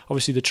to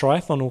obviously the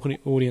triathlon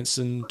audience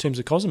in terms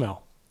of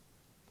Cozumel?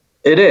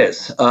 It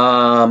is.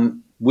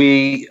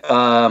 We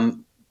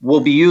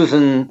will be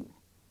using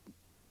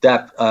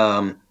that,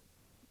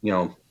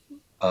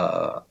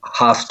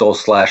 hostel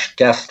 /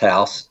 guest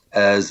house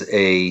as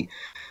a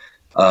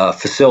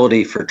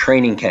facility for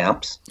training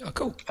camps. Oh,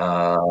 cool.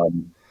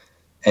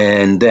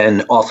 And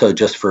then also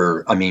just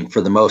for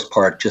the most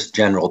part, just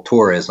general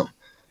tourism.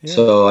 Yeah.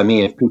 So,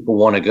 if people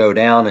want to go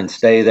down and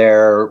stay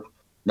there,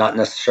 not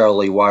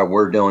necessarily while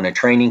we're doing a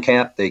training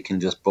camp, they can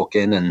just book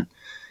in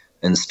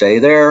and stay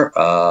there.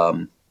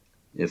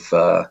 If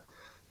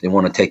they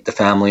want to take the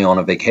family on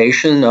a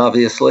vacation,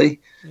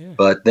 obviously. Yeah.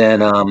 But then,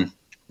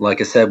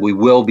 like I said, we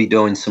will be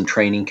doing some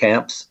training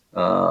camps.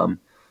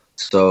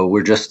 So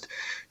we're just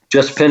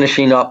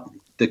finishing up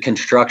the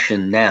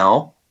construction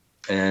now,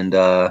 and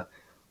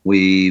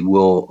we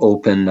will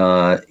open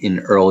in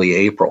early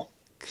April.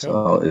 Cool.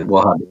 So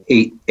we'll have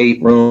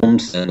eight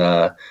rooms and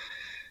a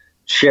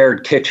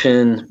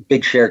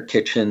big shared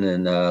kitchen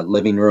and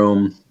living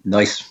room,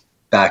 nice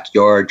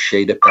backyard,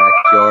 shaded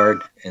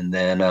backyard, and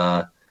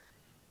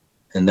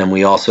then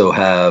we also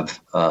have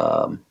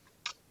a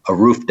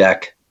roof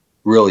deck,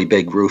 really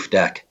big roof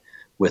deck,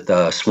 with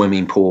a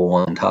swimming pool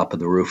on top of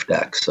the roof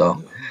deck.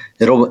 So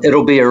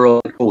it'll be a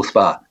really cool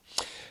spot.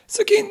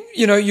 So again,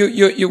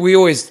 we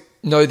always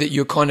know that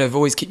you kind of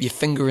always keep your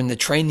finger in the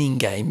training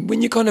game.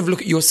 When you kind of look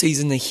at your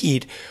season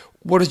ahead,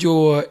 what does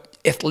your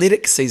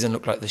athletic season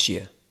look like this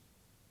year?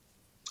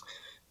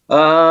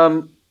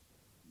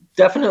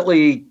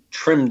 Definitely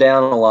trimmed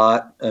down a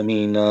lot. I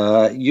mean,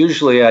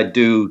 usually I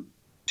do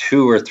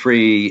 2 or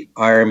 3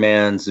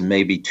 Ironmans and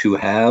maybe 2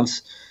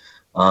 halves.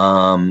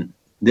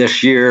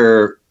 This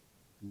year,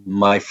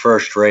 my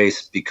first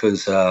race,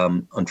 because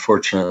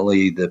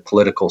unfortunately the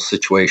political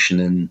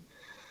situation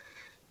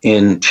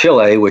in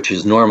Chile, which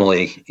is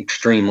normally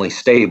extremely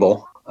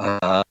stable,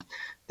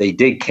 they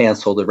did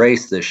cancel the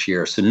race this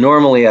year. So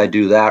normally I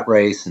do that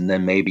race and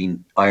then maybe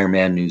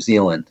Ironman New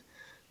Zealand.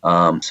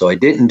 So I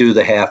didn't do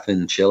the half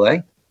in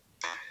Chile,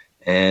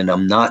 and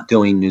I'm not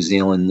doing New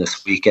Zealand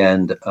this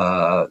weekend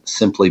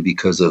simply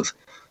because of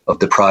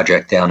the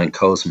project down in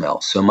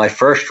Cozumel. So my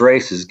first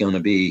race is going to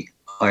be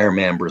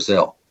Ironman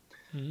Brazil.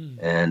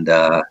 And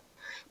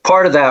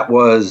part of that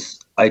was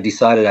I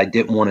decided I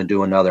didn't want to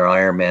do another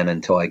Ironman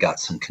until I got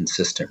some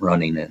consistent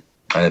running in.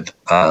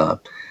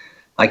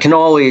 I can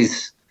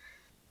always,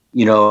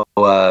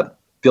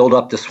 build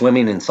up the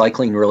swimming and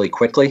cycling really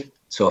quickly.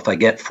 So if I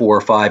get 4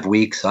 or 5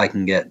 weeks, I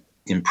can get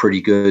in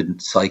pretty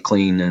good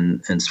cycling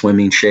and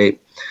swimming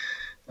shape.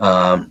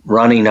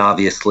 Running,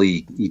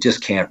 obviously, you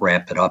just can't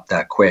ramp it up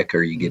that quick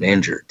or you get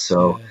injured.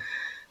 So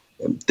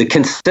the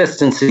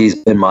consistency's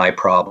been my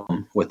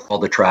problem with all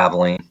the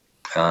traveling.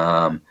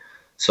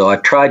 So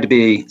I've tried to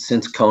be,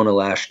 since Kona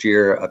last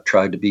year, I've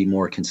tried to be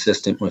more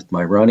consistent with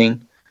my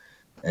running.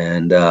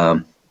 And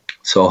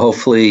so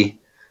hopefully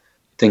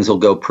things will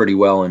go pretty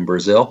well in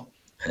Brazil.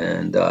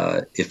 And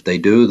if they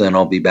do, then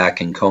I'll be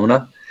back in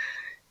Kona.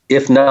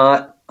 If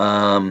not,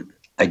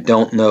 I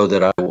don't know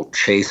that I will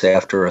chase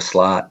after a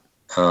slot.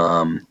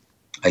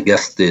 I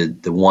guess the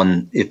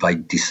one, if I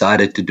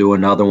decided to do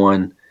another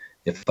one,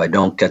 if I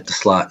don't get the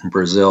slot in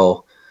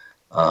Brazil,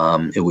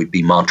 it would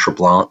be Mont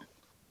Tremblant,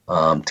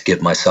 to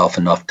give myself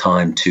enough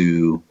time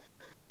to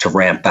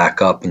ramp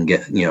back up and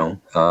get,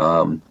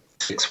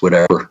 fix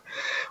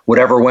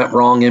whatever went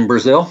wrong in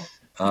Brazil.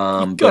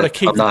 You've got to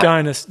keep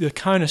the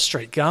Kona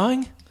streak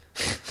going.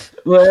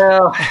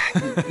 Well,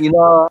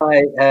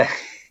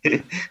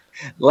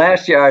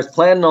 last year I was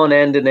planning on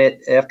ending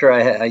it after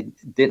I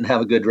didn't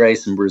have a good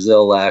race in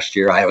Brazil last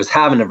year. I was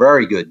having a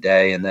very good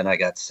day, and then I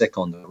got sick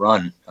on the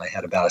run. I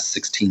had about a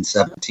 16,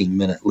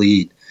 17-minute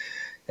lead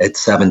at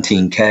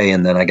 17K,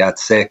 and then I got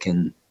sick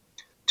and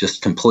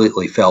just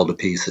completely fell to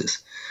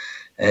pieces.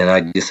 And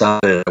I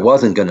decided I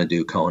wasn't going to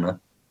do Kona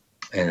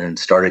and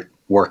started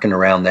working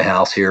around the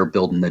house here,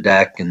 building the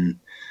deck and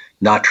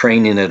not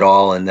training at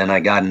all. And then I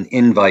got an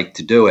invite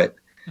to do it.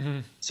 Mm-hmm.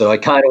 So I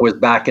kind of was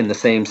back in the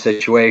same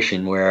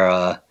situation where,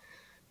 I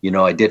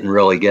didn't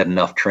really get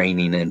enough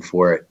training in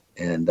for it.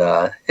 And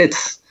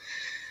it's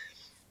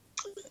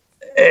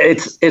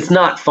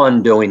not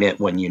fun doing it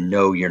when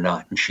you're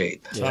not in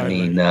shape. Yeah, I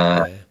mean,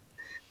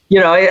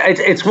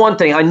 it's one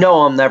thing. I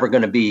know I'm never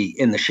going to be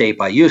in the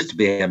shape I used to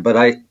be in, but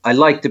I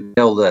like to be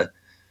able to,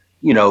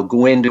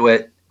 go into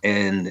it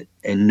and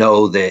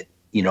know that,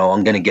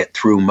 I'm going to get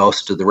through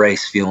most of the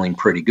race feeling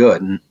pretty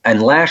good.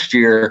 And last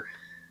year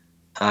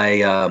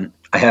I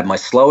had my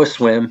slowest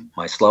swim,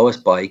 my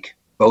slowest bike,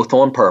 both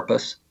on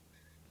purpose,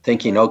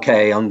 thinking,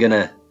 okay, I'm going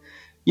to,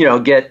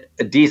 get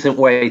a decent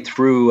way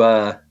through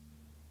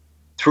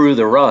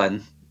the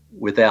run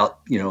without,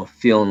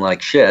 feeling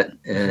like shit.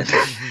 And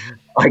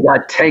I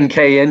got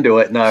 10K into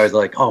it and I was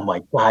like, oh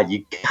my God,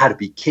 you gotta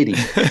be kidding.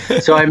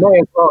 So I may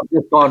as well have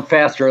just gone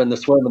faster in the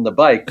swim and the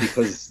bike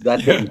because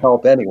that didn't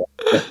help anyway.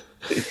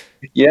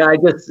 Yeah, I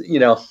just,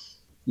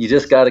 you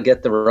just got to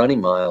get the running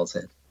miles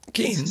in.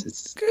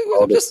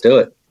 I'll just do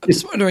it. I'm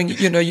just wondering,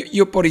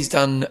 your body's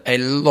done a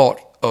lot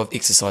of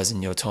exercise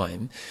in your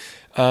time.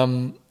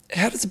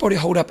 How does the body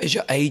hold up as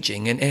you're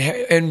aging?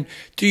 And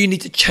do you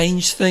need to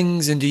change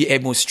things and do you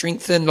add more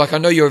strength in? Like, I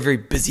know you're a very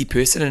busy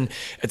person and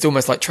it's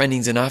almost like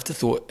training's an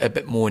afterthought a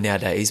bit more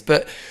nowadays,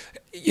 but,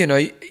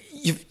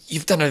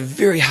 you've done a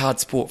very hard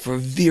sport for a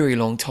very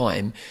long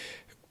time.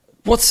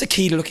 What's the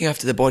key to looking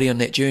after the body on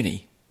that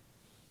journey?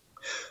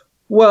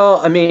 Well,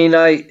 I mean,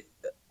 I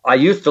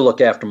used to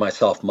look after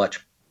myself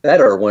much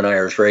better when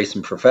I was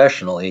racing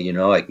professionally.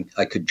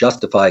 I could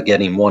justify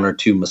getting 1 or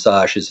 2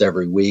 massages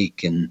every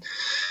week and,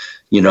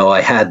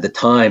 I had the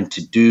time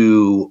to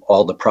do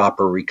all the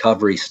proper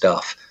recovery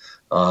stuff.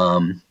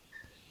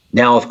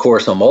 Now, of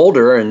course, I'm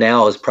older and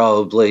now is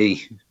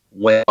probably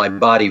when my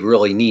body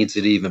really needs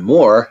it even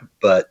more,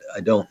 but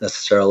I don't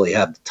necessarily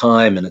have the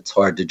time and it's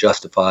hard to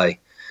justify,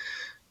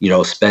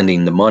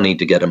 spending the money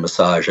to get a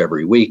massage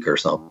every week or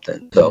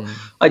something. So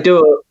I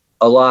do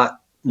a lot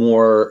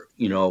more,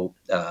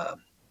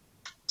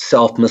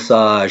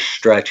 self-massage,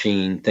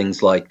 stretching,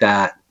 things like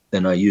that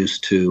than I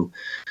used to.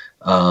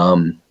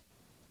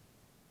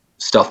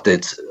 Stuff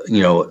that's,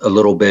 a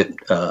little bit,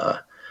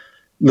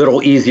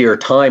 little easier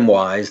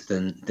time-wise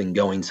than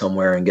going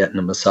somewhere and getting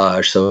a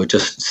massage. So it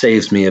just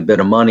saves me a bit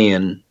of money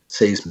and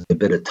saves me a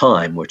bit of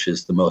time, which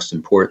is the most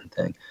important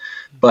thing.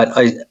 But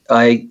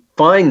I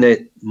find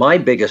that my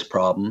biggest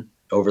problem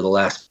over the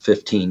last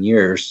 15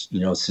 years,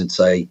 since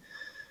I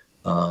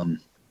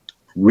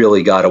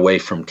really got away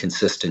from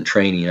consistent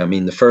training. I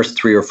mean, the first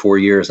 3 or 4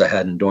 years I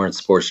had endurance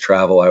sports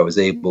travel, I was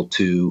able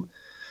to,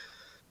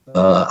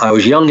 I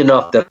was young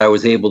enough that I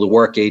was able to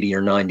work 80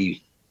 or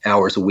 90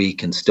 hours a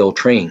week and still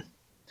train.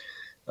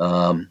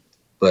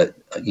 But,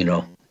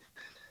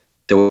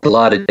 there were a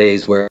lot of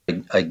days where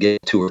I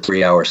get 2 or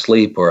 3 hours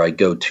sleep, or I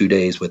go 2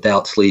 days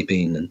without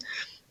sleeping. And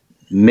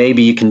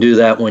maybe you can do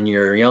that when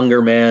you're a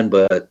younger man,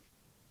 but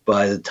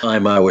by the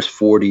time I was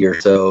 40 or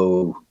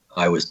so,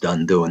 I was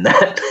done doing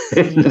that.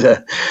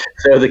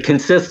 So the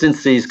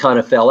consistencies kind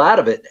of fell out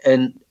of it.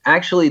 And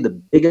actually the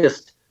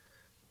biggest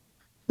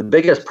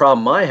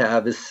problem I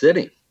have is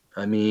sitting.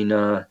 I mean,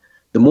 the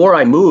more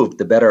I move,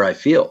 the better I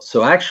feel.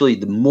 So actually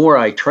the more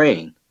I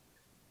train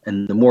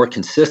and the more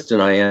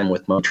consistent I am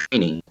with my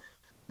training,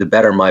 the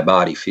better my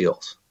body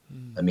feels.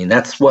 I mean,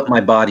 that's what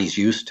my body's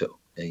used to.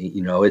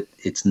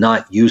 It's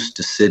not used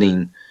to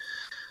sitting,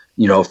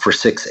 for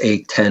 6,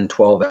 8, 10,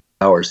 12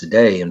 hours a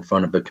day in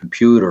front of a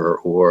computer,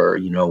 or,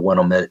 when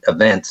I'm at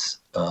events,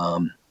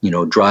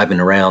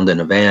 driving around in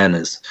a van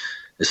is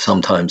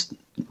sometimes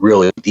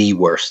really the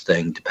worst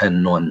thing,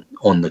 depending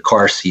on the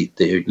car seat,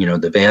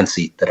 the van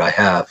seat that I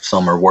have.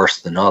 Some are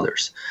worse than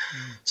others.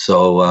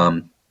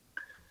 So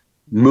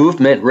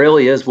movement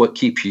really is what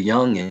keeps you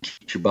young and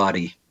keeps your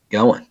body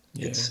going.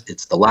 Yeah.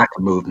 It's the lack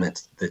of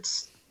movement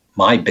that's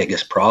my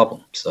biggest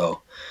problem. So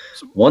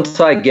once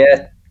I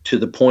get to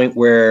the point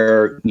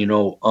where,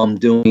 I'm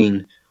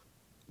doing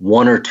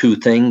 1 or 2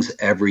 things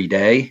every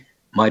day,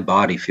 my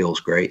body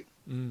feels great.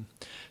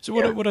 So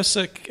what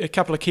are a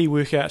couple of key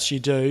workouts you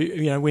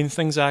do, when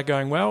things are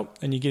going well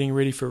and you're getting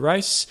ready for a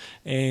race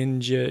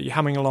and you're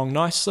humming along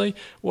nicely?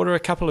 What are a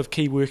couple of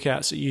key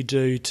workouts that you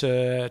do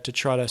to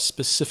try to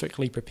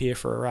specifically prepare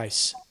for a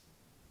race?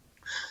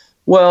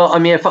 Well, I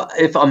mean,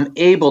 if I'm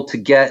able to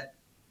get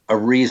a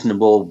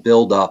reasonable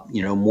build-up,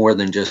 more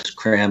than just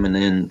cramming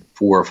in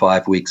 4 or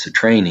 5 weeks of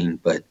training,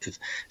 but if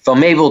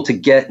I'm able to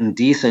get in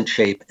decent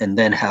shape and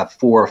then have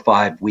 4 or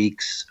 5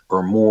 weeks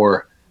or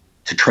more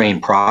to train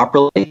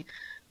properly,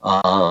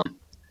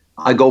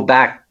 I go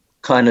back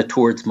kind of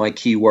towards my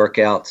key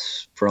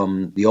workouts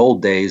from the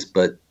old days,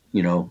 but,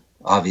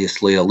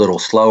 obviously a little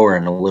slower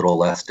and a little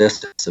less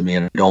distance. I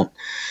mean,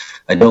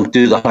 I don't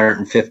do the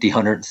 150,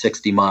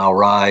 160 mile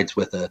rides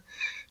with a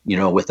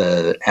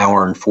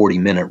hour and 40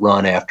 minute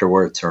run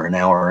afterwards, or an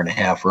hour and a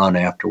half run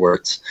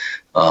afterwards.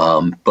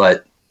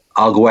 But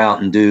I'll go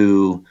out and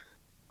do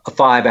a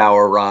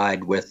 5-hour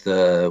ride with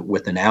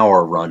an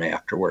hour run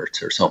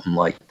afterwards, or something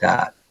like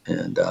that.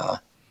 And,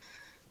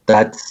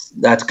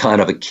 that's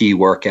kind of a key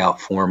workout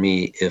for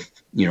me if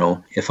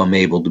I'm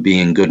able to be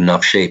in good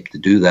enough shape to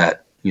do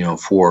that, 4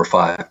 or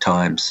 5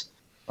 times,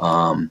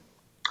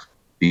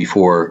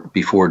 before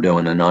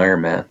doing an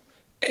Ironman.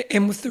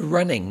 And with the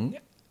running,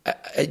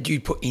 do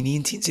you put any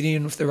intensity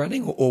in with the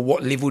running, or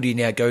what level do you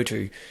now go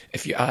to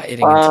if you are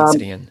adding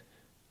intensity in?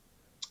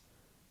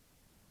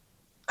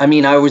 I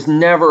mean,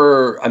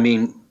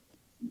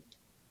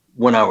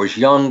 when I was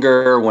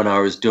younger, when I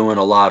was doing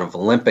a lot of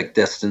Olympic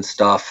distance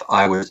stuff,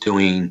 I was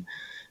doing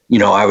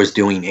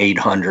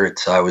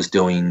 800s. I was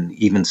doing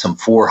even some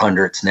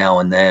 400s now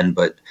and then,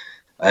 but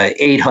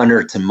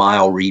 800s and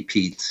mile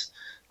repeats.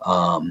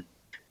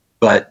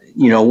 But,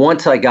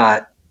 once I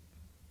got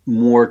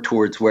more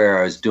towards where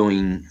I was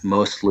doing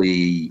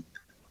mostly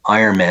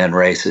Ironman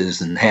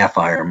races and half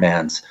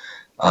Ironmans,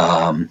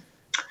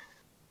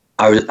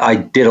 I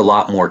did a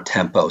lot more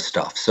tempo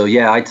stuff. So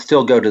yeah, I'd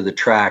still go to the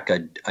track.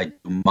 I'd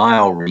do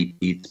mile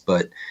repeats,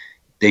 but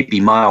they'd be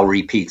mile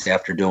repeats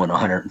after doing a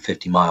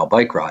 150 mile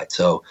bike ride.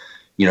 So,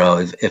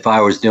 if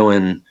I was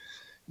doing,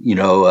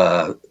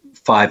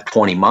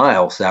 520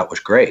 miles, that was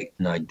great.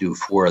 And I'd do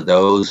 4 of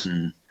those,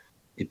 and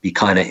it'd be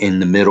kind of in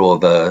the middle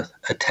of a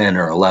 10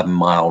 or 11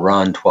 mile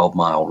run, 12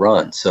 mile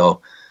run.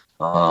 So,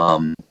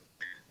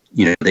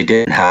 they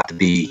didn't have to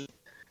be,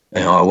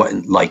 I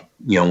wasn't like,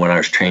 when I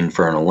was training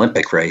for an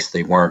Olympic race,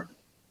 they weren't,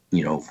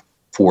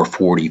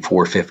 440,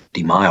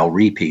 450 mile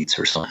repeats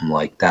or something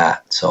like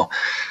that. So,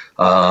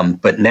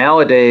 but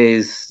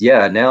nowadays,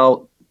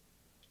 now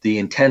the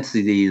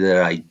intensity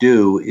that I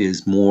do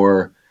is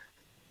more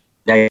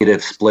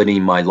negative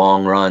splitting my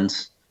long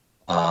runs.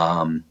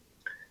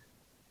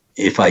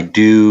 If I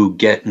do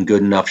get in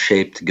good enough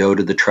shape to go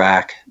to the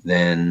track,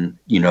 then,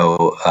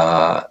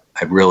 I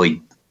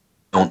really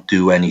don't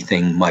do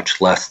anything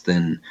much less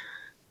than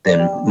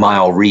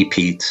mile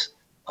repeats,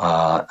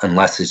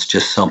 unless it's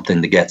just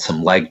something to get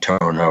some leg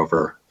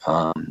turnover.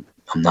 I'm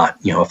not,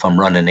 if I'm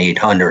running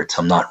 800s,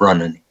 I'm not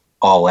running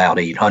all out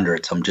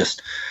 800s. I'm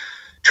just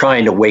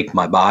trying to wake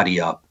my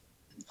body up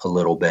a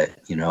little bit,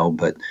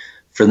 but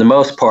for the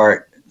most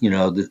part,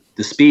 the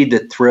speed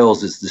that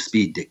thrills is the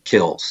speed that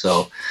kills.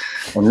 So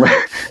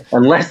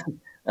unless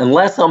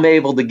I'm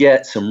able to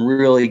get some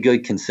really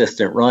good,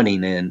 consistent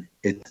running in,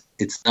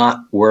 it's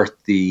not worth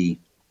the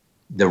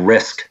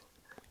risk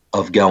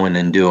of going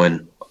and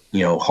doing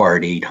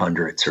hard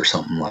 800s or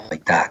something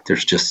like that.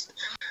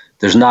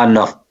 There's not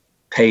enough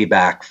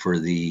payback for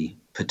the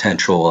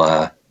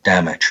potential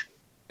damage.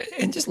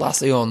 And just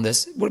lastly on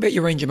this, what about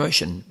your range of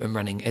motion when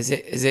running? Is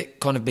it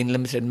kind of been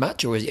limited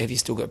much, or have you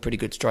still got a pretty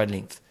good stride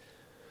length?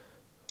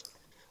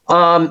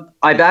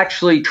 I've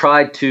actually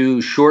tried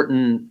to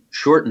shorten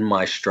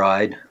my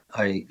stride.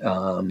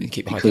 And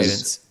keep high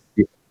cadence.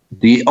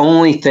 The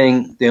only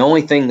thing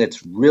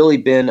that's really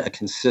been a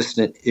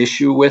consistent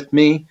issue with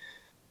me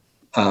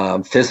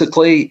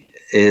physically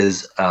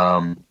is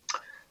a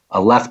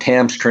left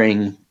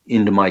hamstring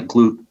into my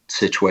glute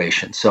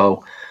situation.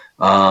 So,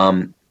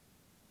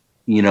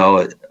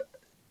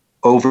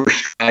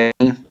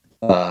 overstriding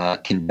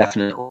can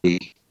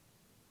definitely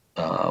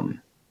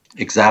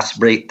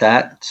exacerbate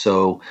that.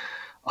 So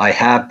I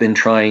have been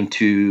trying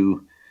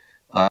to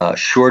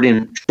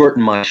shorten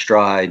my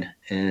stride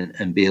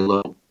and be a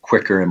little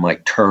quicker in my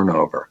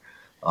turnover.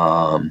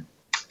 And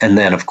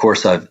then, of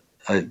course, I've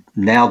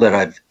now that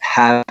I've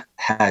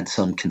had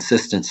some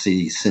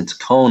consistency since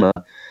Kona,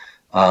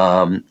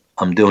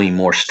 I'm doing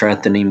more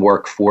strengthening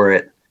work for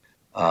it.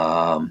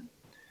 And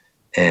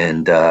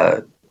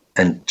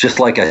just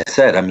like I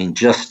said, I mean,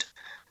 just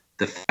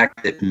the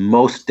fact that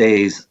most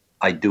days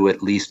I do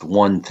at least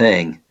one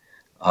thing,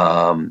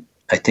 I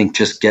think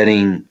just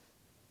getting,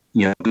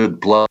 good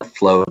blood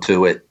flow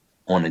to it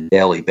on a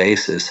daily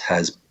basis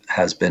has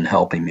been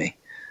helping me.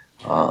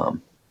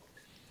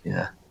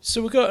 Yeah.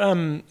 So we've got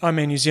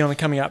Ironman New Zealand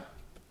coming up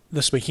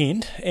this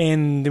weekend,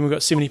 and then we've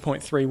got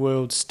 70.3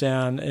 Worlds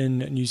down in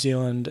New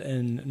Zealand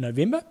in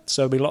November.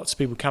 So there'll be lots of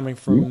people coming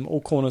from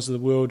all corners of the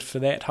world for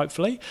that,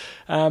 hopefully.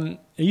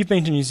 You've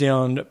been to New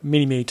Zealand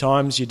many, many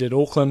times. You did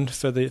Auckland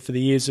for the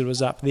years it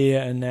was up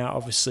there, and now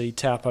obviously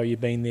Taupo,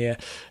 you've been there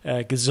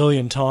a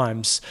gazillion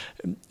times.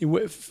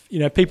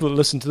 People that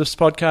listen to this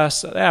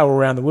podcast, they're all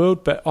around the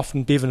world, but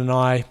often Bevan and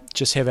I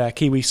just have our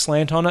Kiwi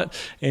slant on it,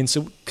 and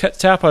so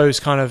Taupo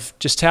is kind of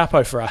just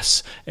Taupo for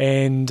us.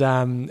 And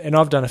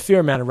I've done a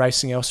fair amount of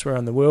racing elsewhere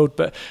in the world,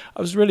 but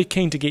I was really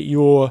keen to get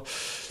your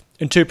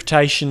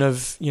interpretation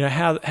of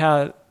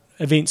how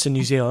events in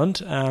New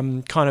Zealand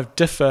kind of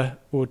differ,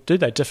 or do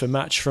they differ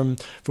much from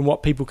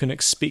what people can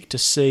expect to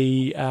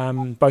see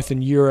both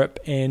in Europe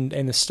and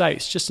the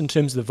States, just in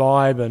terms of the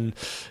vibe and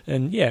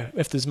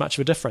if there's much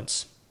of a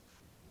difference?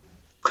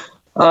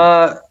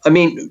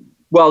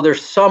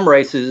 There's some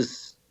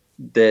races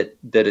that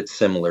it's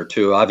similar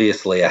to.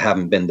 Obviously, I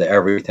haven't been to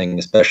everything,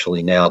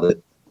 especially now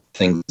that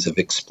things have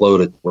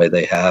exploded the way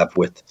they have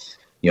with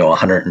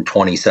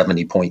 120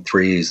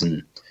 70.3s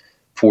and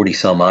 40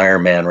 some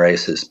Ironman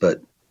races.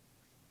 But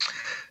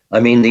I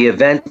mean, the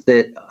event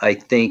that I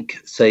think,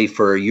 say,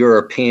 for a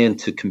European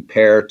to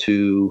compare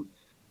to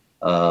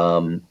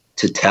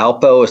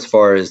Taupo as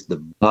far as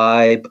the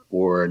vibe,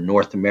 or a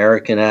North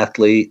American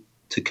athlete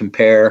to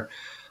compare,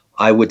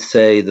 I would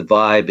say the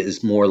vibe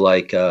is more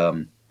like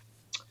a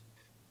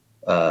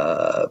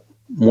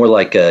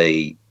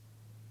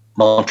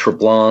Mont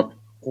Tremblant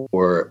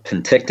or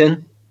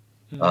Penticton,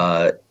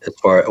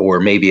 or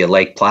maybe a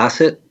Lake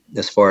Placid,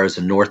 as far as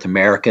a North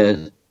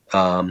American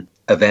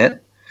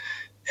event.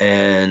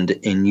 And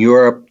in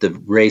Europe, the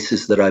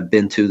races that I've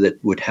been to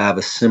that would have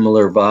a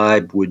similar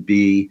vibe would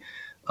be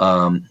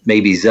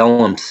maybe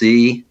Zell am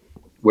See,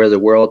 where the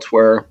Worlds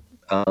were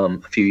a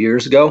few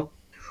years ago,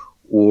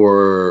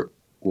 or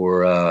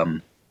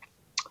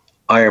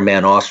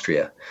Ironman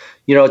Austria.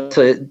 It's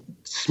a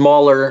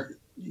smaller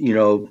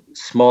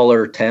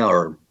town,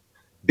 or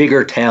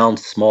bigger town,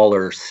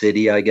 smaller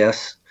city, I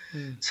guess,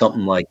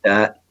 something like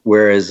that.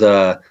 Whereas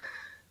a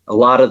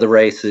lot of the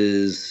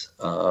races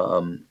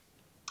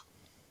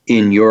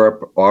in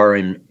Europe are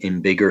in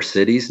bigger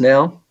cities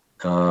now.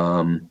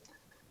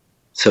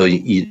 So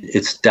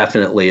it's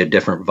definitely a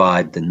different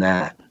vibe than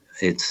that.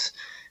 It's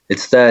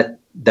that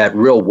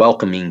real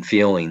welcoming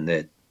feeling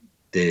that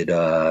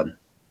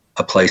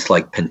a place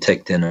like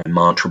Penticton and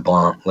Mont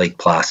Tremblant, Lake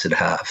Placid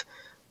have.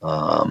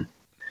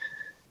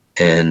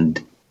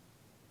 And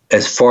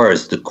as far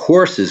as the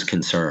course is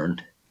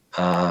concerned,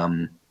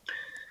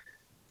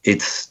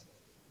 it's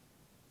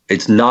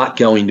not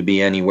going to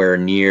be anywhere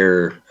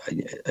near.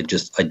 I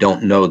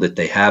don't know that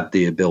they have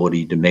the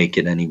ability to make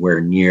it anywhere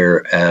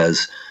near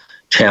as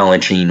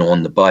challenging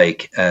on the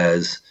bike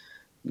as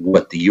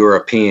what the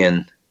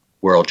European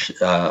World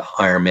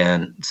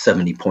Ironman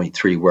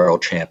 70.3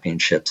 World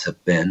Championships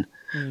have been.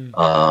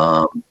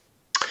 I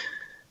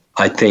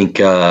think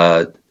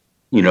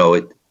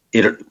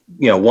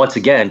once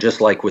again,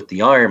 just like with the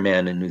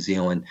Ironman in New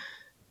Zealand,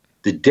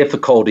 the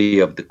difficulty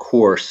of the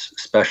course,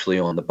 especially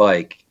on the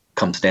bike,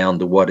 comes down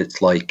to what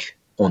it's like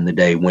on the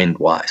day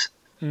wind-wise.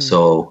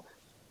 So,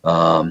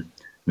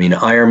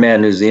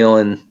 Ironman New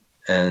Zealand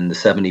and the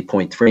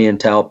 70.3 in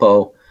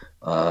Taupo,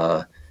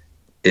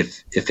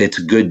 if it's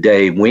a good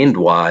day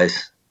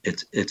wind-wise,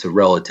 it's a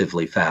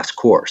relatively fast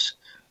course.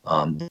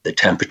 The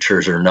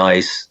temperatures are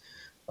nice,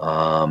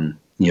 so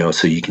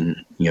you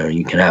can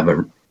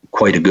have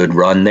quite a good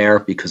run there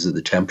because of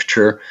the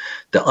temperature.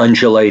 The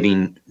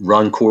undulating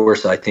run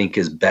course, I think,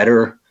 is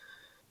better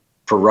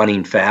for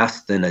running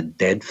fast than a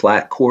dead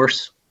flat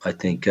course. I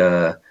think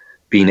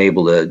being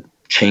able to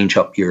change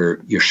up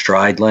your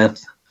stride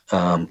length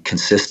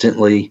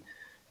consistently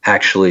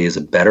actually is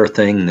a better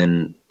thing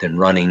than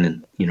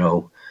running,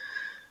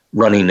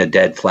 running a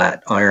dead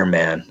flat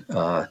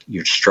Ironman.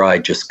 Your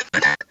stride just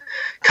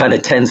kind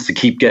of tends to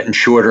keep getting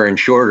shorter and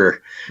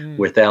shorter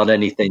without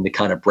anything to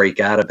kind of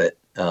break out of it.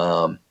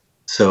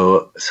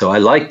 So I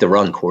like the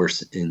run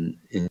course in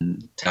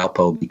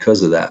Taupo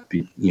because of that.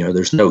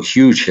 There's no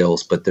huge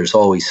hills, but there's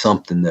always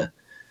something to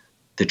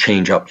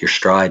change up your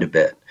stride a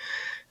bit.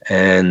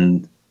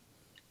 And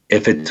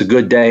if it's a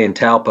good day in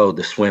Taupo,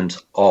 the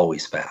swim's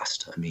always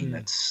fast. I mean,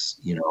 that's,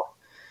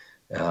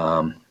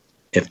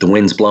 if the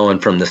wind's blowing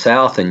from the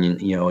south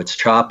and, it's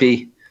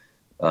choppy,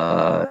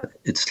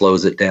 it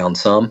slows it down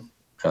some.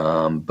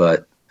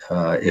 But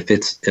if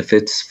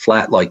it's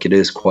flat like it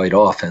is quite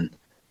often,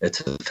 it's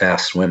a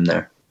fast swim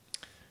there.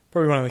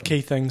 Probably one of the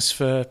key things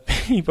for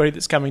anybody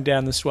that's coming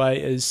down this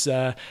way is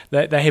they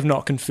have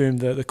not confirmed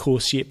the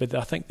course yet, but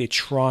I think they're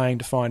trying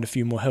to find a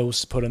few more hills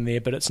to put in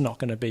there, but it's not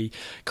going to be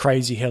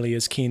crazy hilly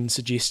as Ken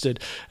suggested.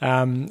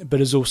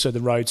 But it's also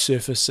the road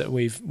surface that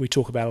we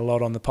talk about a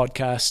lot on the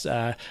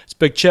podcast. It's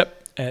big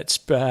chip.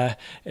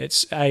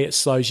 It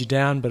slows you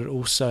down, but it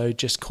also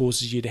just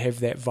causes you to have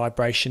that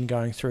vibration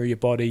going through your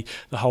body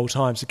the whole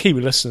time. So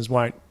Kiwi listeners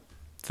won't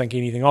think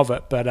anything of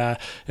it, but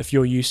if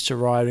you're used to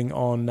riding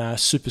on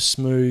super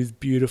smooth,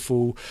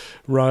 beautiful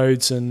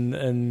roads in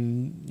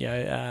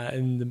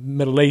the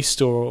Middle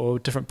East or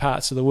different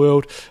parts of the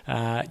world,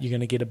 you're going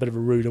to get a bit of a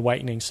rude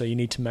awakening. So you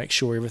need to make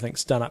sure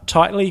everything's done up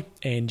tightly,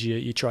 and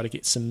you try to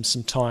get some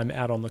time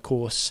out on the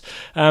course.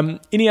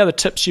 Any other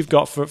tips you've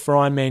got for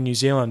Ironman New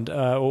Zealand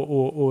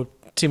or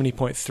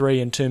 70.3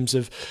 in terms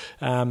of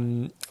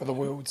for the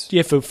Worlds?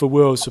 Yeah, for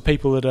Worlds, for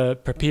people that are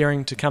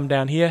preparing to come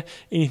down here.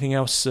 Anything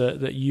else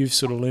that you've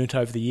sort of learnt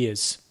over the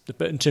years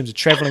in terms of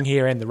travelling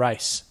here and the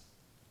race?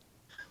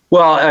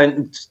 Well,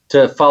 and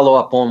to follow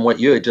up on what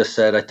you had just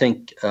said, I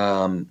think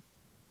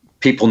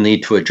people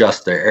need to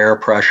adjust their air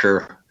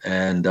pressure,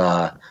 and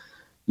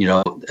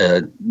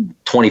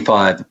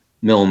 25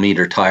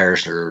 millimeter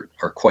tires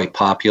are quite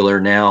popular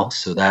now,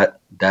 so that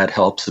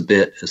helps a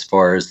bit as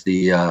far as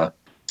the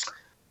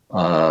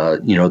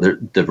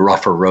the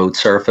rougher road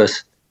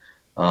surface.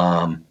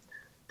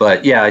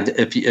 But yeah,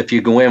 if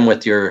you go in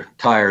with your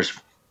tires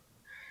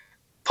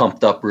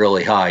pumped up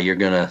really high, you're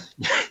gonna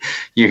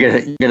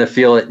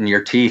feel it in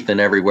your teeth and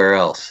everywhere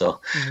else.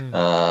 So,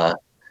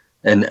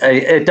 and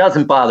it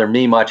doesn't bother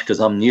me much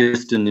because I'm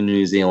used to the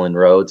New Zealand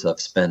roads.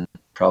 I've spent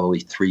probably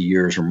 3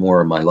 years or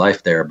more of my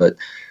life there, but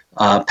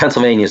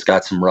Pennsylvania's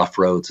got some rough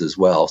roads as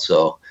well.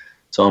 So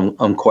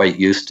I'm quite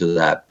used to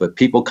that. But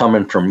people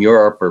coming from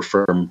Europe or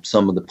from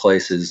some of the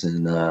places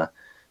in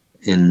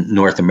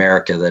North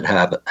America that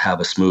have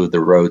a smoother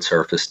road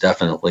surface,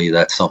 definitely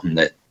that's something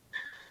that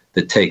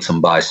takes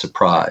them by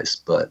surprise.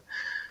 But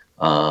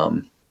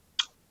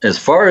as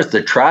far as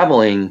the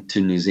traveling to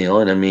New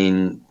Zealand, I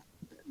mean,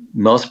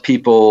 most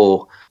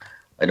people,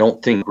 I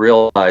don't think,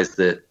 realize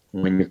that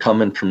when you're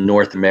coming from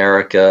North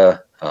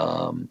America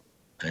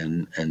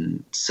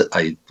and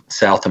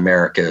South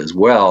America as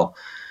well,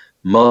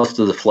 most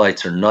of the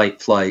flights are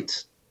night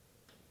flights,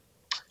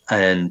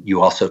 and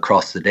you also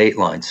cross the date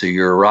line. So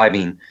you're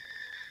arriving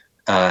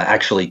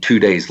actually 2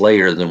 days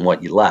later than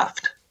what you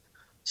left.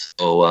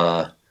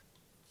 So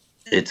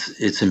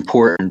it's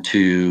important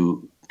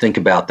to think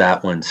about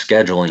that when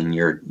scheduling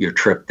your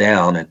trip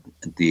down at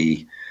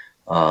the,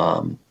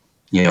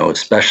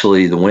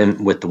 especially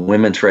with the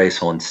women's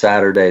race on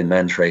Saturday and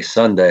men's race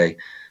Sunday.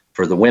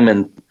 For the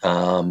women,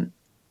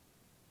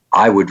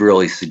 I would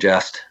really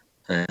suggest,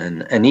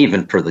 and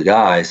even for the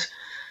guys,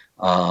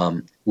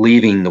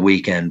 leaving the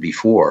weekend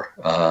before,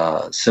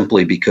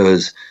 simply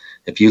because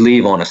if you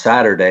leave on a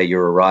Saturday,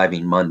 you're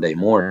arriving Monday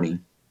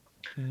morning.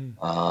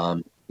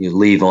 You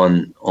leave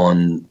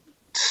on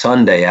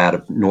Sunday out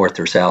of North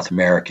or South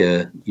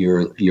America,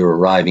 you're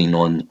arriving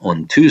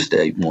on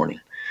Tuesday morning.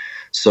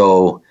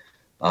 So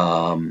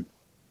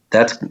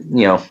that's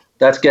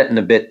getting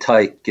a bit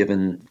tight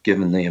given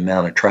the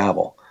amount of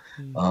travel.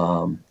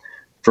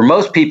 For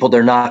most people,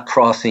 they're not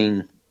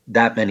crossing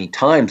that many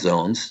time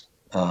zones,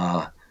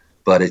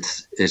 but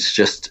it's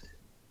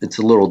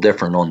a little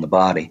different on the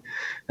body.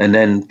 And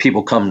then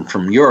people coming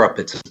from Europe,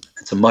 it's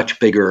a much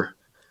bigger,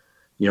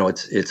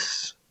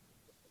 it's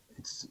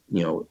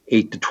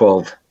 8 to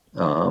 12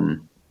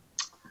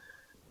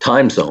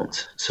 time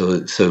zones.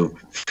 So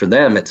for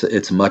them,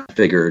 it's a much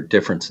bigger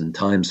difference in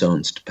time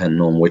zones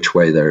depending on which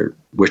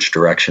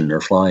direction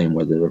they're flying,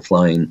 whether they're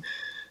flying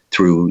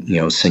through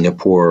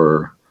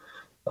Singapore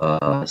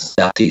or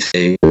Southeast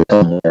Asia or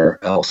somewhere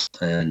else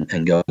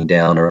and going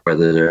down, or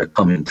whether they're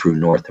coming through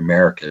North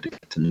America to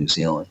get to New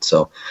Zealand.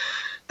 So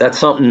that's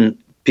something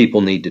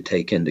people need to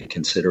take into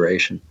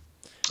consideration.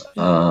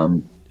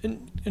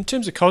 In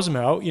terms of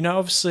Cozumel,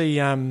 obviously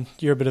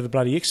you're a bit of a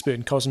bloody expert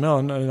in Cozumel,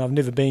 and I've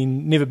never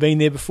been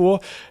there before.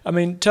 I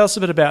mean, tell us a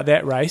bit about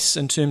that race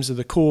in terms of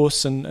the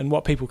course and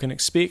what people can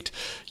expect.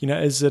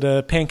 Is it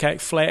a pancake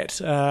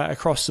flat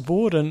across the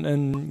board,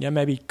 and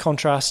maybe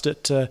contrast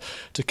it to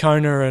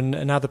Kona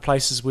and other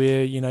places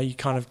where you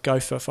kind of go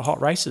for hot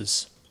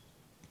races?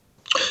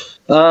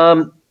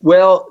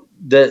 Well,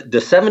 the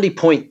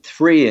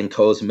 70.3 in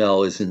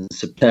Cozumel is in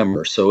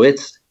September, so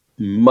it's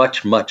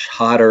much, much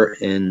hotter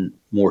and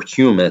more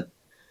humid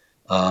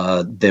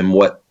than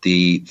what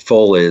the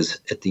full is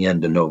at the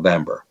end of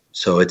November.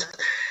 So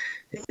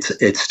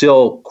it's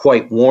still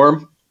quite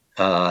warm,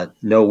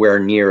 nowhere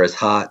near as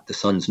hot. The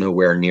sun's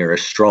nowhere near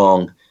as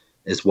strong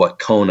as what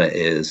Kona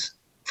is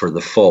for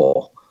the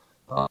full.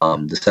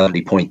 The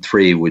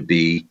 70.3 would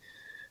be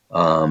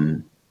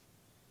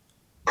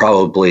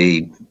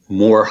probably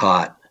more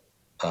hot,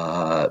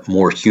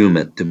 more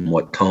humid than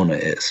what Kona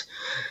is.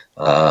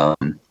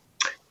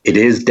 It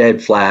is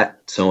dead flat,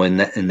 so in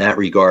that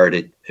regard,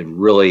 it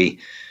really,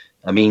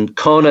 I mean,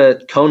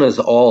 Kona's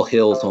all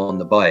hills on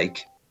the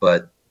bike,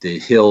 but the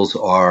hills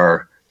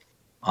are,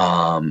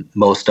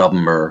 most of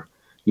them are,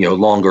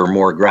 longer,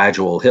 more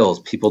gradual hills.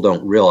 People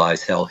don't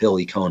realize how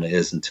hilly Kona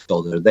is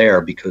until they're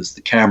there, because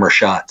the camera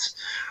shots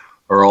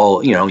are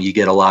all, you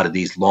get a lot of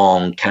these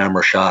long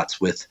camera shots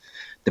with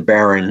the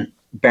barren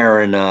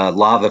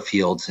lava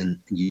fields, and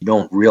you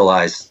don't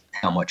realize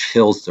how much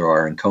hills there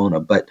are in Kona.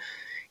 But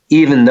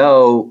even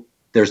though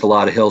there's a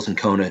lot of hills in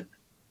Kona,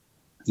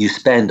 you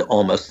spend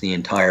almost the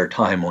entire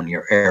time on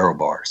your aero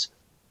bars.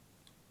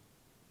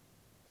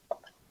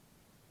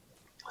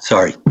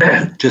 Sorry,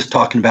 just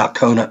talking about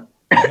Kona.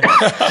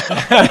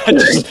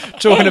 Just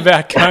talking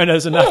about Kona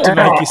is enough to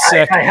make you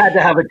sick. I had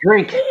to have a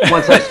drink.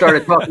 Once I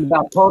started talking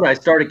about Kona, I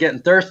started getting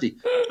thirsty.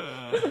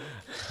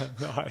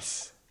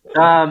 Nice.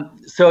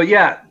 So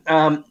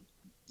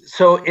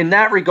in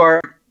that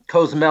regard,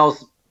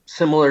 Cozumel's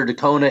similar to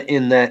Kona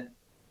in that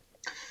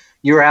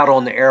you're out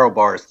on the aero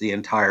bars the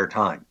entire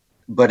time,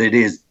 but it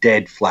is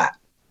dead flat.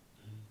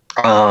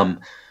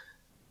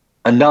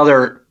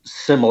 Another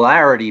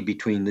similarity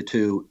between the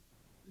two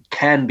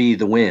can be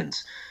the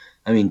winds.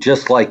 I mean,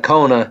 just like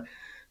Kona,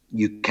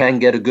 you can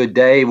get a good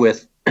day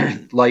with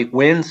light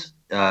winds.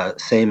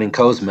 Same in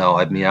Cozumel.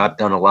 I mean, I've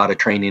done a lot of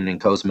training in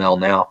Cozumel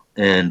now,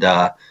 and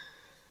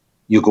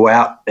you go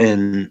out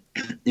and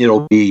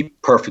it'll be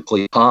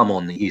perfectly calm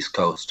on the East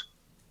Coast.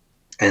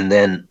 And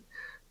then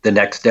the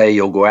next day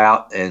you'll go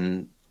out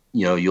and,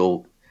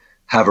 you'll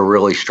have a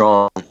really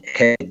strong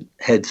head /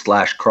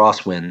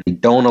 crosswind. They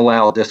don't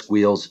allow disc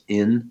wheels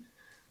in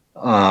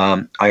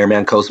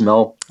Ironman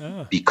Cozumel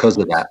because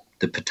of that,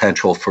 the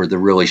potential for the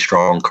really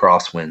strong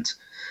crosswinds.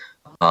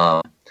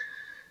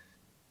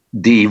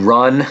 The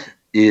run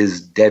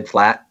is dead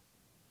flat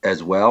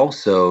as well.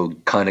 So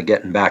kind of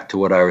getting back to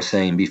what I was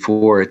saying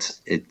before,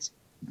 it's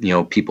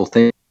people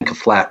think a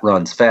flat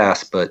run's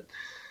fast, but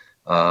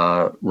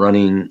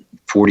running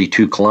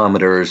 42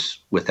 kilometers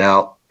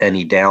without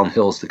any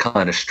downhills to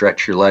kind of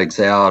stretch your legs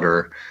out,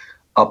 or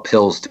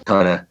uphills to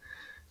kind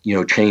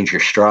of, change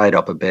your stride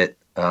up a bit,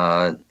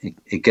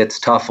 it gets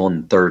tough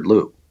on the third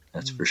loop.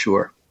 That's for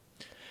sure.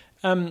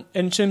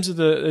 In terms of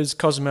as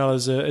Cozumel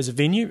as a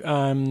venue,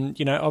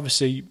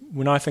 obviously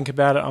when I think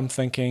about it, I'm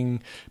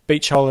thinking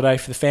beach holiday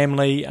for the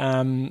family.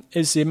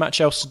 Is there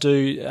much else to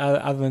do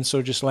other than sort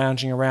of just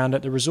lounging around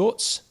at the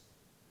resorts?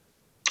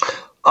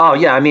 Oh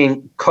yeah, I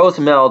mean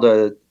Cozumel.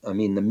 The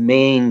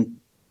main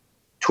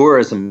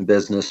tourism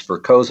business for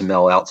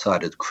Cozumel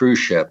outside of the cruise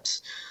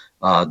ships,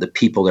 the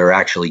people that are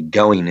actually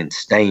going and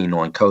staying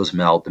on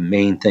Cozumel, the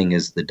main thing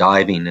is the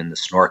diving and the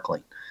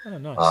snorkeling. Oh,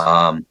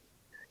 nice.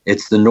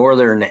 It's the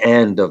northern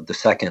end of the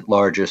second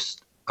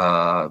largest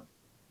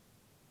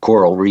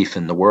coral reef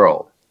in the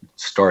world. It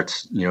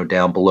starts,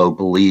 down below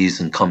Belize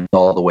and comes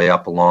all the way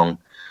up along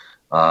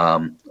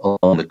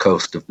the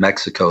coast of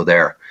Mexico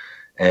there.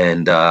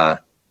 And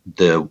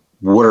the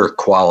water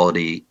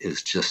quality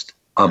is just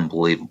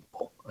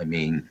unbelievable. I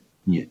mean,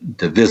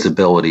 the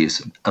visibility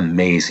is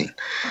amazing.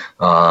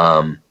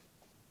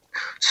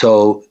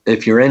 So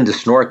if you're into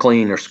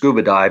snorkeling or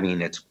scuba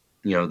diving, it's,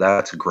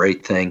 that's a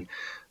great thing.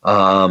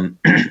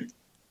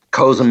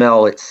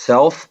 Cozumel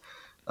itself,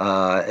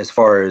 as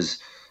far as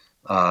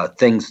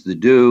things to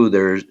do,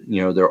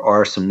 there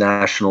are some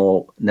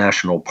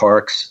national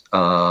parks.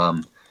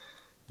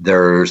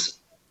 There's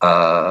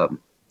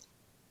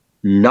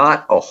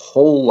not a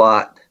whole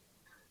lot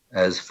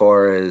as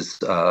far as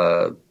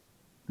the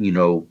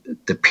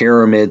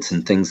pyramids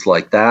and things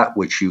like that,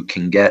 which you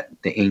can get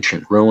the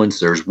ancient ruins.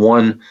 There's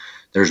one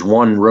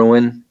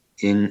ruin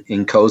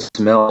in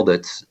Cozumel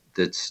that's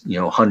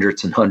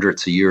hundreds and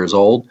hundreds of years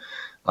old,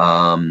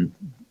 a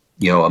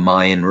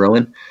Mayan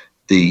ruin.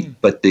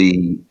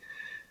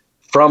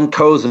 From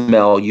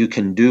Cozumel, you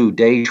can do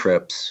day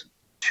trips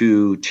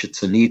to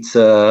Chichen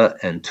Itza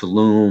and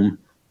Tulum.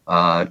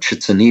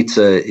 Chichen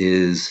Itza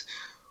is,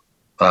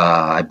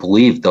 I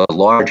believe, the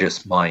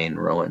largest Mayan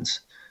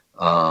ruins.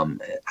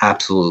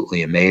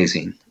 Absolutely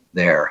amazing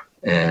there.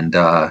 And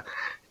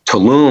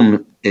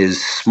Tulum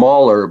is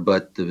smaller,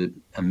 but the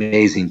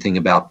amazing thing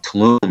about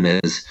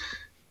Tulum is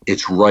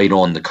it's right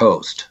on the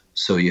coast.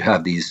 So you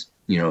have these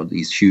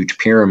huge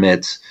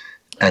pyramids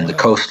and the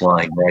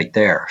coastline right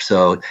there.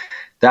 So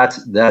that's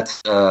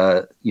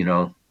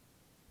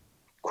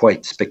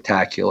quite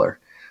spectacular.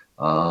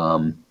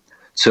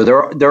 So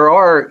there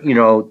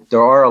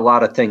are a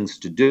lot of things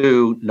to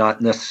do,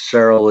 not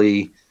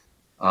necessarily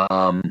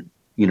a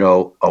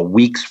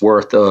week's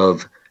worth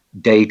of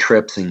day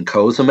trips in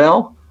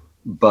Cozumel,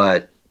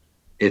 but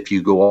if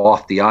you go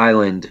off the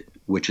island,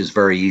 which is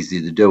very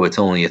easy to do, it's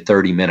only a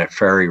 30-minute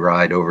ferry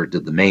ride over to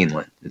the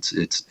mainland.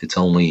 It's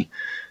only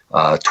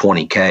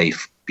 20K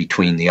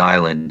between the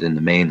island and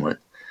the mainland.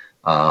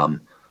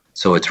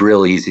 So it's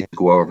real easy to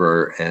go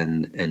over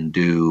and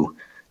do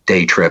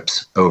day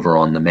trips over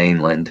on the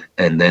mainland.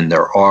 And then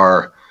there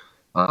are,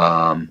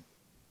 2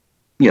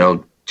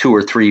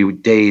 or 3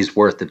 days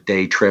worth of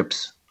day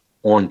trips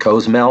on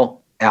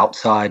Cozumel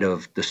outside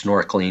of the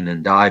snorkeling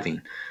and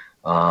diving.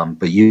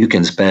 But you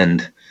can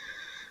spend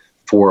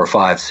 4 or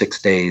 5,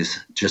 6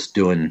 days just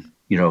doing,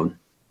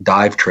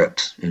 dive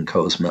trips in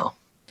Cozumel.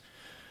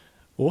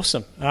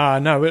 Awesome. I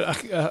know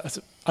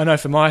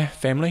for my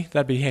family,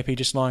 they'd be happy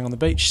just lying on the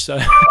beach. So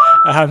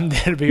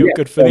that'd be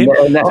good for them.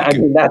 And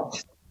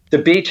that's the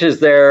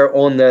beaches there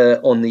on the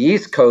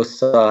East Coast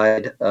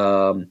side.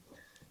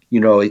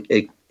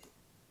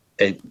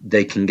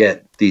 They can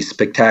get these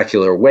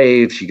spectacular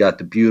waves. You got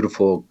the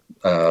beautiful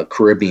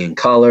Caribbean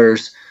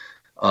colors,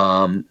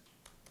 and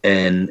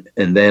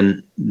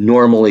then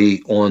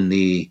normally on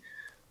the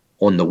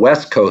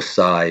West Coast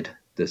side,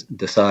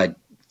 the side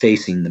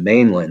facing the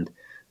mainland,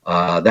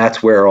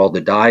 that's where all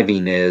the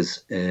diving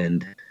is,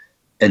 and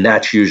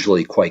that's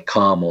usually quite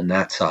calm on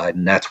that side,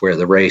 and that's where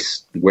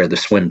the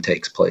swim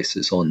takes place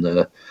is in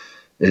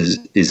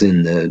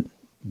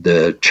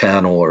the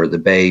channel or the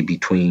bay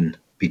between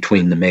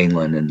the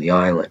mainland and the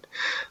island.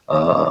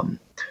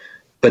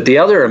 But the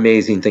other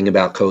amazing thing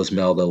about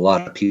Cozumel that a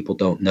lot of people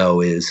don't know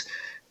is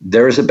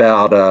there's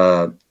about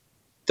a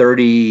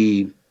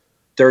 30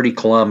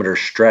 kilometer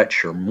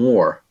stretch or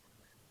more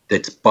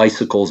that's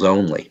bicycles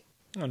only.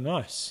 Oh,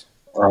 nice.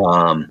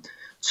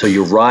 So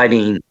you're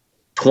riding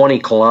 20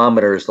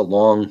 kilometers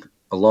along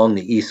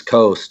the East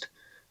Coast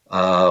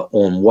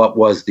on what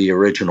was the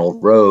original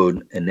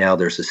road, and now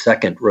there's a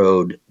second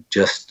road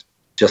just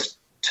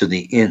to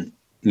the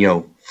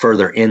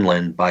further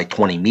inland by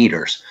 20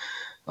 meters.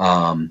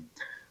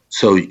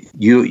 So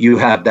you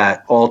have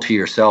that all to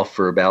yourself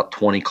for about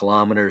 20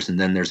 kilometers, and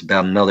then there's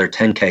about another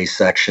 10K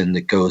section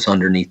that goes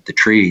underneath the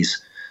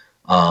trees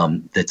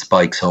that's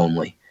bikes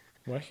only.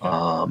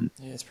 Yeah,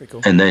 it's pretty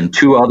cool. And then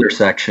 2 other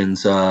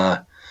sections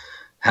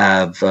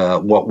have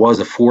what was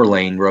a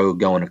 4-lane road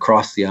going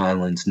across the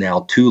islands,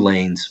 now 2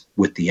 lanes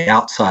with the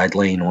outside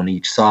lane on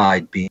each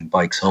side being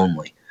bikes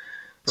only.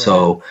 Right.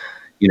 So,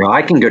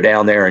 I can go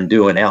down there and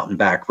do an out and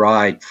back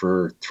ride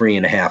for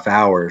 3.5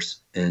 hours,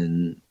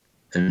 and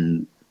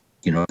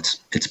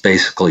it's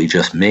basically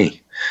just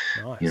me.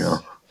 Nice.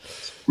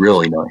 It's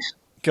really nice.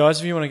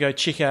 Guys, if you want to go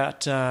check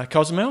out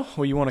Cozumel,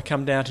 or you want to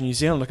come down to New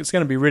Zealand, look, it's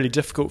going to be really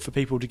difficult for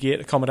people to get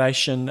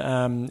accommodation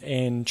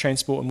and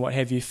transport and what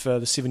have you for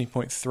the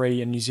 70.3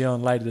 in New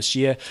Zealand later this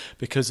year,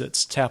 because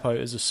Taupo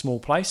is a small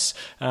place.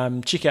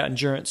 Check out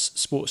Endurance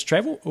Sports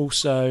Travel.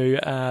 Also,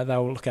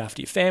 they'll look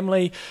after your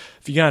family.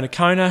 If you're going to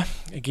Kona,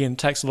 again, it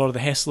takes a lot of the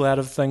hassle out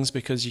of things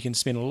because you can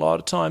spend a lot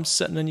of time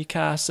sitting in your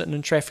car, sitting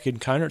in traffic in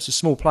Kona. It's a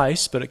small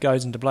place, but it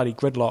goes into bloody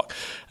gridlock.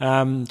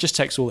 Just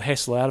takes all the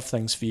hassle out of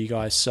things for you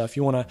guys. So if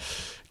you want to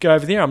go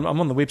over there, I'm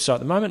on the website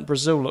at the moment.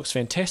 Brazil looks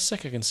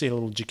fantastic. I can see a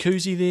little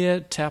jacuzzi there.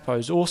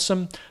 Taupo's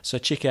awesome. So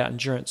check out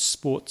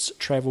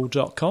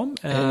endurancesportstravel.com.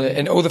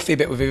 And all the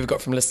feedback we've ever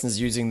got from listeners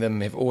using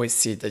them have always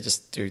said they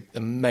just do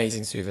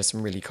amazing service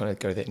and really kind of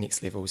go to that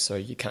next level. So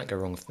you can't go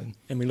wrong with them.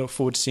 And we look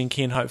forward to seeing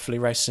Ken hopefully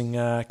racing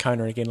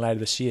Kona again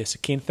later this year. So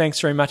Ken, thanks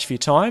very much for your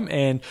time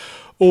and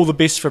all the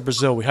best for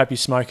Brazil. We hope you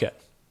smoke it.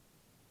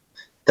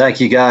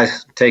 Thank you,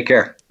 guys. Take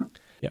care.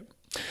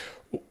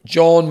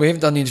 John, we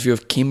haven't done the interview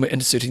of Ken. We're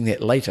inserting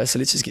that later, so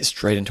let's just get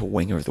straight into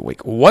Winger of the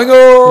Week.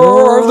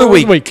 Winger of the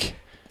Week.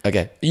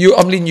 Okay,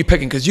 I'm letting you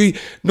pick it because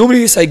normally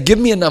you say, give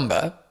me a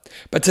number,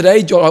 but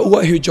today, John,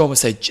 I heard John would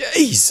say,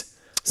 geez.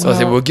 So I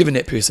said, we're giving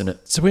that person it.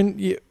 So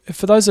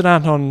for those that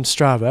aren't on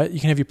Strava, you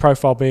can have your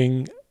profile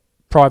being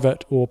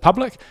private or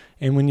public,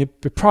 and when you're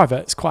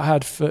private, it's quite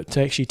hard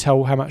to actually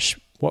tell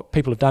what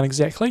people have done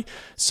exactly.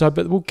 So,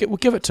 but we'll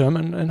give it to him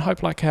and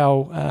hope like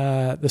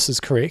how this is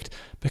correct,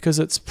 because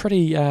it's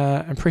pretty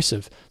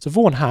impressive. So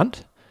Vaughan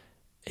Hunt,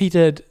 he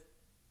did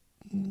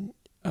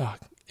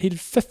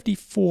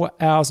 54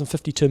 hours and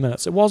 52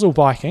 minutes. It was all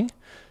biking,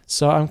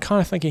 so I'm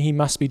kind of thinking he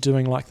must be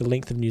doing like the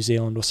length of New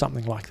Zealand or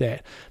something like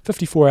that.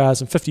 54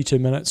 hours and 52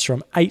 minutes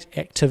from 8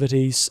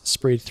 activities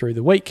spread through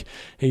the week.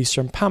 He's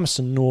from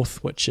Palmerston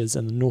North, which is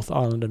in the North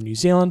Island of New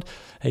Zealand.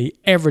 He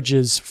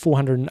averages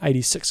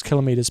 486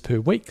 kilometres per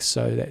week,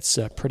 so that's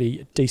a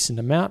pretty decent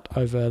amount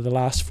over the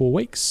last 4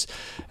 weeks.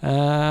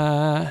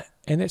 And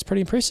that's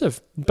pretty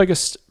impressive.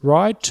 Biggest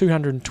ride,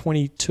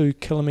 222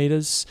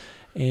 kilometres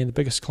and the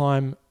biggest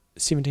climb,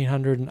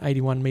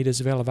 1,781 metres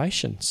of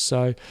elevation.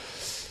 So,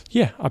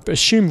 yeah, I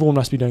assume Vaughan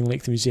must be doing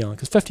Length of New Zealand,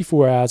 because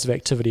 54 hours of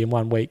activity in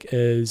 1 week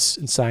is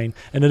insane.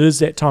 And it is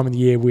that time of the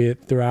year where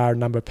there are a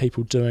number of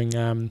people doing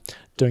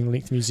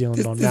Length of New Zealand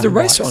on mountain bikes. There's a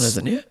race on,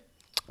 isn't there?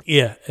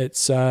 Yeah,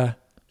 it's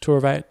Tour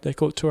of Eight. They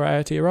call it Tour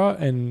of Aotearoa,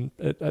 and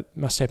it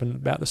must happen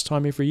about this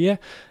time every year.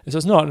 So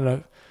it's not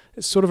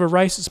it's sort of a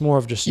race. It's more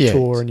of just a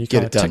tour, and you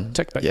kind of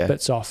tick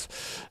bits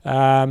off.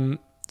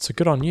 So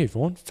good on you,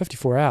 Vaughan.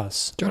 54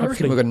 hours. John, I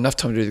reckon we've got enough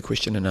time to do the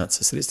question and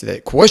answer. So let's do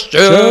that.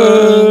 Questions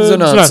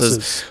and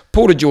answers.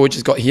 Paula George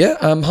has got here.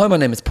 Hi, my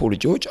name is Paula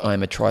George.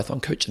 I'm a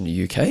triathlon coach in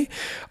the UK.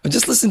 I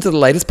just listened to the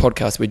latest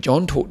podcast where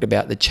John talked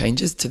about the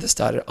changes to the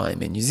start at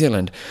Ironman New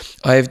Zealand.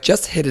 I have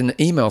just had an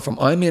email from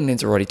Ironman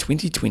Lanzarote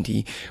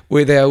 2020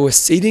 where they were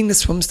seeding the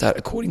swim start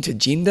according to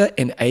gender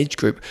and age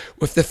group,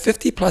 with the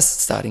 50 plus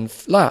starting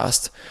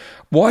last.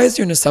 Why is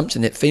there an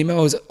assumption that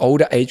females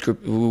older age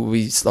group will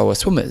be slower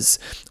swimmers?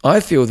 I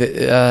feel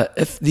that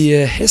if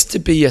there has to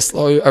be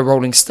a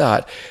rolling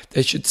start,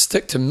 they should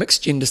stick to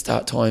mixed gender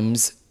start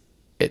times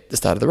at the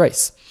start of the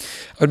race.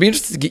 I'd be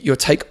interested to get your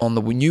take on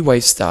the new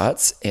wave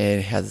starts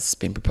and how this has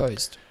been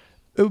proposed.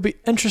 It would be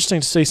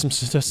interesting to see some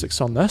statistics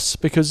on this,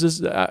 because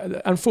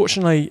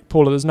unfortunately,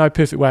 Paula, there's no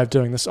perfect way of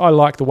doing this. I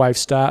like the wave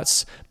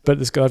starts, but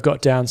they've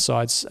got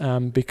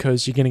downsides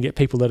because you're going to get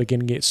people that are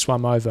going to get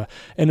swum over.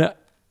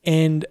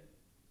 And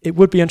it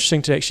would be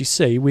interesting to actually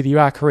see whether you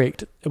are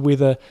correct,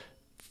 whether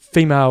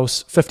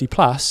females 50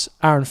 plus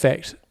are in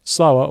fact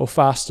slower or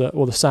faster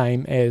or the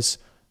same as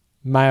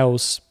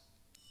males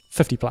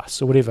 50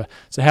 plus or whatever.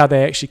 So how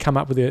they actually come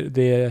up with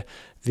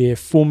their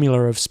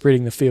formula of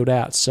spreading the field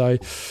out. So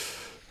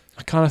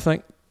I kind of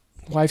think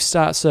wave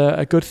starts are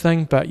a good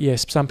thing, but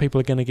yes, some people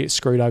are going to get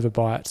screwed over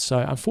by it. So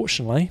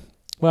unfortunately,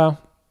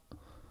 well,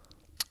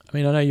 I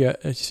mean, I know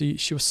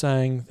she was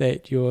saying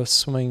that you're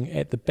swimming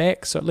at the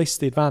back, so at least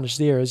the advantage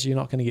there is you're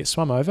not going to get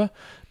swum over,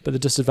 but the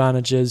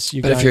disadvantage is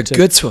But if you're a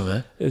good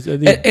swimmer,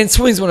 and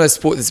swimming's one of those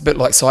sports that's a bit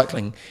like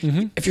cycling.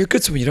 Mm-hmm. If you're a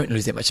good swimmer, you don't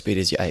lose that much speed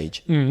as you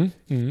age.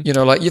 Mm-hmm. Mm-hmm. You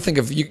know, like you think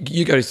of,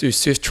 you go to do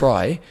surf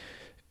try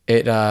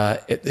at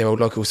their old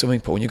local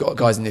swimming pool, and you've got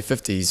guys in their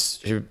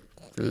 50s who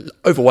are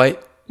overweight,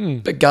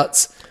 big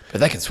guts,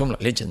 but they can swim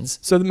like legends.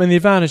 So, I mean, the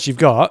advantage you've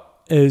got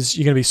is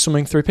you're going to be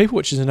swimming through people,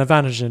 which is an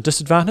advantage and a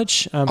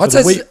disadvantage. I'd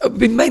say it would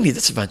be mainly a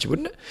disadvantage,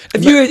 wouldn't it?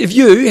 If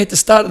you had to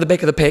start at the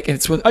back of the pack and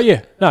swim... Oh,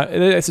 yeah. No,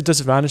 it's a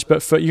disadvantage,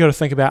 but you got to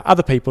think about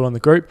other people in the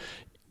group.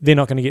 They're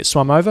not going to get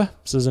swum over,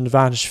 so there's an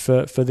advantage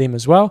for them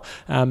as well.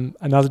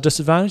 Another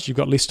disadvantage, you've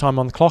got less time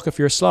on the clock if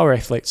you're a slower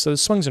athlete. So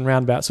there's swings and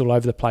roundabouts all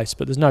over the place,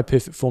 but there's no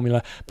perfect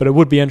formula. But it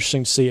would be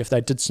interesting to see if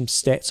they did some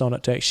stats on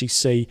it to actually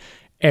see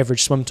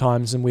average swim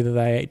times and whether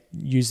they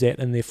use that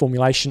in their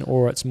formulation,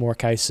 or it's more a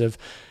case of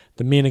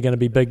the men are going to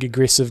be big,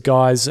 aggressive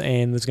guys,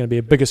 and there's going to be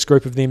a biggest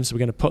group of them, so we're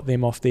going to put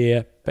them off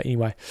there. But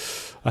anyway,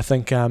 I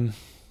think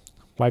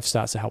wave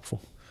starts are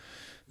helpful,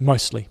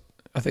 mostly.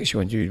 I think she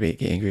wanted you to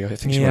get angry. I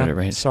think she wanted to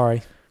rant.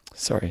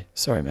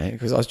 Sorry, mate,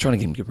 because I was trying to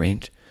get him to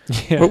rant.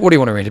 Yeah. What do you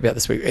want to rant about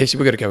this week? Actually,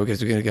 we've got to go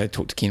because we're going to go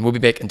talk to Ken. We'll be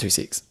back in 2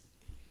 secs.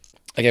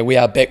 Okay, we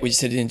are back. We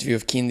just had an interview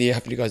with Ken there.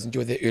 Hopefully you guys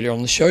enjoyed that earlier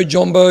on the show.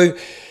 Jumbo,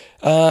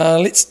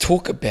 let's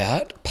talk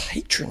about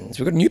patrons.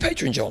 We've got a new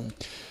patron, John.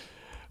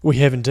 We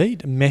have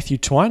indeed. Matthew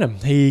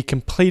Twynham. He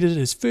completed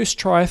his first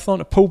triathlon,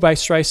 a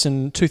pool-based race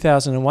in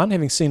 2001,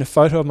 having seen a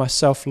photo of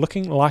myself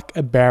looking like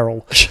a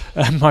barrel.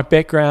 My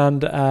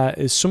background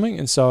is swimming,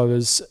 and so I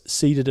was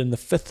seated in the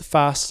 5th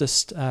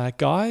fastest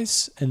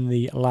guys in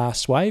the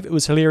last wave. It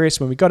was hilarious.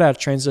 When we got out of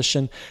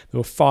transition, there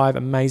were 5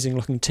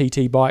 amazing-looking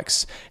TT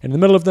bikes, and in the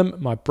middle of them,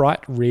 my bright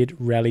red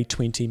Rally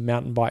 20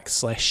 mountain bike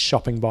 /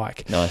 shopping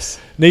bike. Nice.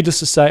 Needless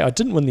to say, I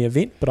didn't win the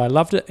event, but I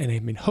loved it and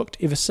have been hooked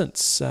ever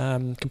since.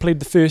 Completed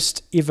the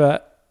first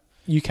ever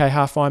UK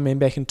half Ironman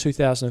back in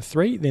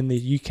 2003, then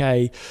the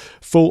UK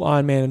full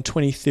Ironman in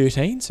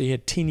 2013, so you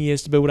had 10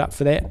 years to build up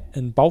for that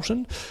in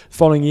Bolton. The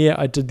following year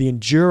I did the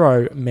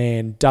Enduro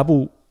Man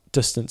double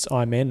distance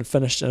Ironman and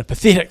finished in a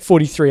pathetic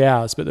 43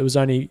 hours, but there was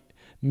only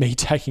me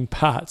taking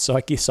part, so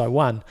I guess I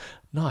won.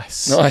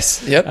 Nice,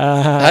 yep.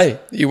 Hey,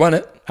 you won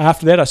it.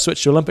 After that, I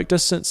switched to Olympic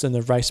distance in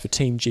the race for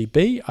Team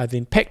GB. I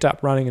then packed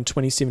up running in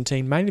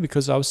 2017, mainly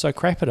because I was so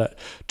crap at it.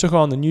 Took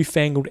on the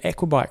newfangled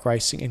aquabike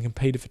racing and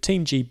competed for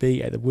Team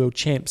GB at the World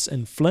Champs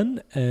in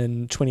Flynn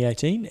in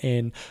 2018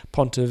 and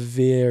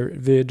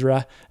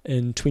Pontevedra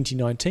in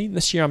 2019.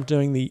 This year I'm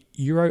doing the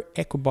Euro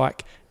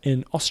Aquabike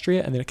in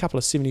Austria and then a couple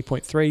of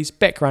 70.3s,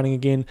 back running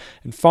again.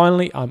 And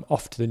finally, I'm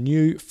off to the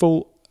new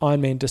full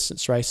Ironman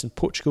distance race in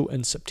Portugal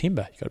in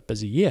September. You've got a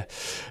busy year.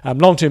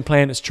 Long-term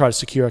plan is to try to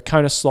secure a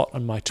Kona slot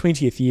on my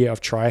 20th year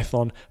of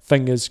triathlon.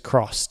 Fingers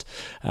crossed.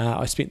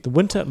 I spent the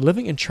winter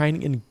living and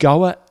training in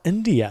Goa,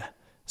 India.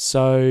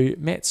 So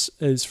Matt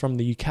is from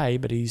the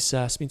UK, but he's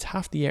spent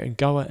half the year in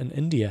Goa in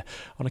India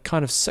on a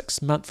kind of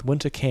 6-month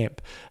winter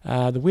camp.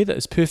 The weather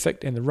is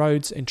perfect and the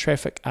roads and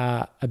traffic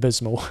are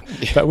abysmal.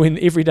 Yeah. But when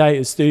every day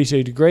is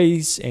 32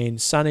 degrees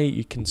and sunny,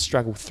 you can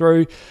struggle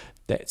through.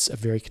 That's a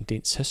very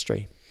condensed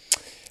history.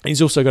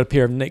 He's also got a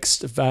pair of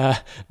Nike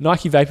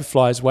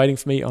Vaporflies waiting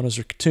for me on his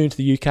return to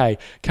the UK.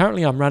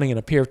 Currently, I'm running in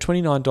a pair of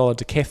 $29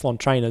 Decathlon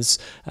trainers,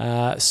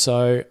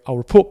 so I'll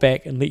report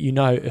back and let you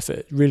know if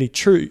it really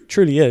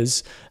truly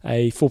is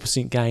a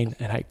 4% gain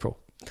in April.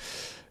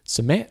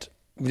 So, Matt?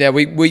 Now,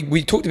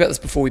 we talked about this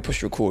before we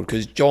pushed record,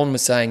 because John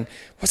was saying,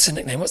 what's the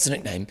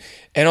nickname?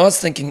 And I was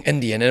thinking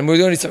Indian, and we're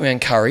going to do something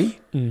around curry.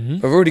 Mm-hmm.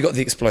 We've already got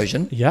the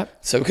explosion. Yep.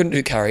 So we couldn't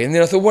do curry. And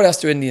then I thought, what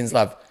else do Indians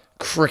love?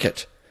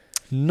 Cricket.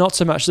 Not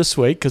so much this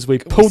week, because we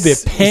pulled their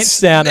pants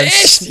down and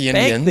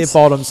spanked their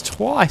bottoms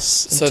twice.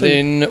 So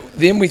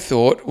then we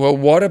thought, well,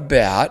 what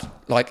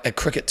about like a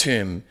cricket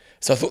term?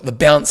 So I thought the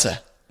bouncer.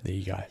 There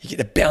you go. You get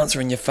the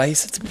bouncer in your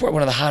face. It's probably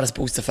one of the hardest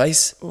balls to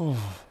face. Oh.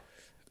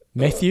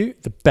 Matthew,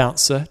 the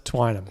bouncer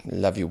Twynham.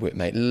 Love your work,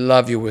 mate.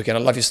 Love your work, and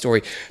I love your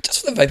story.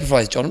 Just for the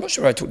Vaporflies, John, I'm not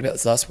sure I talked about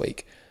this last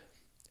week.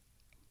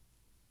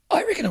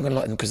 I reckon I'm going to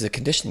like them because of the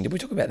conditioning. Did we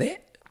talk about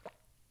that?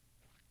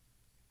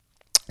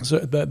 So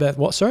that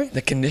what? Sorry,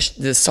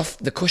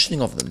 the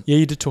cushioning of them. Yeah,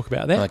 you did talk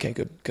about that. Okay,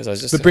 good. Because I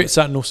was just. But Brett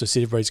Sutton also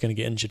said everybody's going to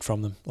get injured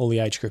from them, all the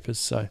age groupers.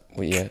 So.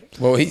 Well, yeah.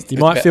 Well, you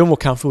might feel more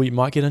comfortable. You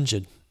might get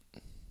injured.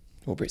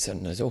 Well, Brett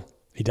Sutton knows all.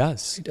 He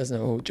does. He does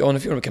know all. John,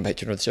 if you want to become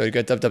patron of the show,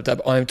 go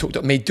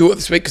www.imtalk.me. Do it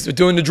this week because we're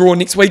doing the draw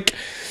next week.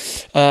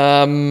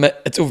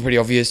 It's all pretty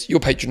obvious.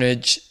 Your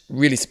patronage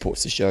really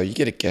supports the show. You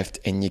get a gift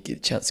and you get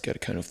a chance to go to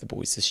Cone Off the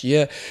Boys this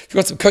year. If you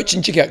want some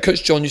coaching, check out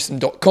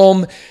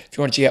coachjohnnewsom.com. If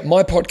you want to check out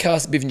my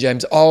podcast, Bevan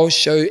James Isles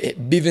Show,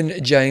 at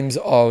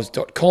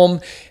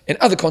bevanjamesisles.com, and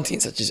other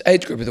content such as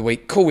Age Group of the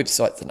Week, call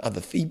websites, and other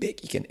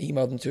feedback, you can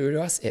email them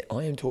to us at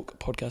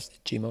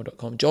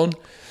imtalkpodcast@gmail.com. John,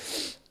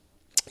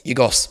 you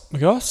goss.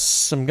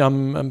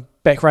 I'm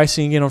back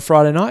racing again on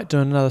Friday night,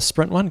 doing another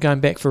sprint one,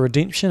 going back for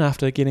redemption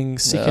after getting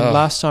second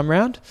last time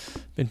round.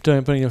 Been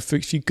putting a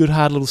few good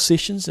hard little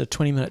sessions, a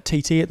 20-minute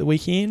TT at the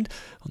weekend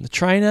on the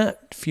trainer,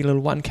 a few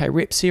little 1K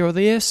reps here or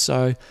there.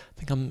 So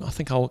I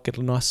think I'll get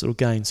a nice little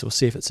gain. So we'll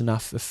see if it's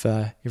enough if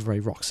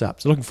everybody rocks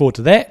up. So looking forward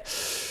to that.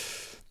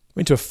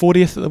 Went to a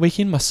 40th at the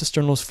weekend, my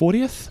sister-in-law's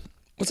 40th.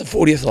 What's a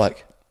 40th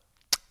like?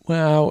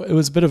 Well, it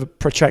was a bit of a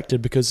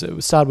protracted because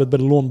it started with a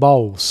bit of lawn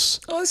bowls.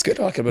 Oh, that's good.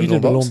 I like a bit of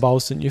lawn bowls. You did lawn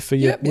bowls, didn't you, for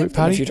your work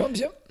party? A few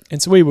times, yeah.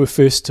 And so we were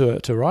first to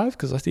arrive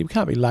because I think we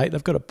can't be late.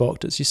 They've got it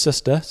booked. It's your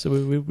sister. So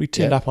we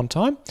turned up on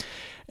time.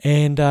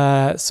 And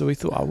so we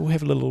thought, we'll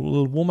have a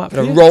little warm-up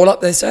here. A roll-up,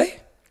 they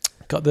say?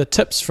 Got the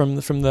tips from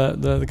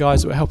the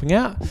guys that were helping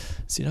out.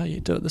 So,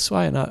 you do it this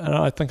way. And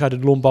I think I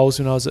did lawn bowls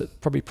when I was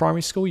at probably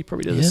primary school. You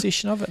probably did a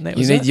session of it. And that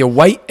was it. You need your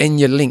weight and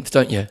your length,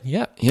 don't you?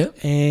 Yeah. Yeah.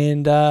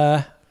 And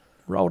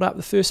rolled up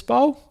the first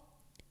bowl.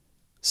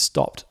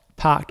 Stopped,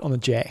 parked on the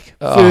jack.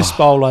 First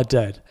bowl I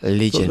did.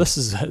 Legend. This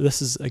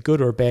is a good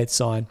or a bad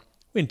sign.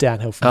 Went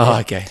downhill from there.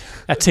 Okay.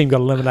 Our team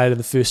got eliminated in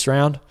the first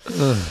round.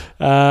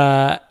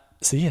 So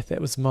yeah, that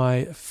was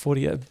my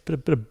 40. A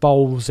bit of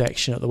bowls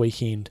action at the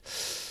weekend,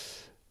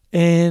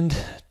 and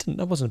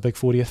it wasn't a big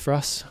 40th for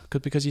us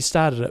because you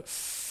started at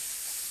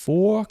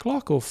 4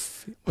 o'clock or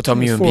what time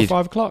were you in 4 bed? or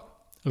 5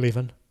 o'clock.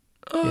 11.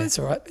 Oh, that's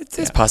all right.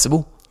 That's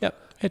possible. Yep.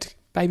 Had to,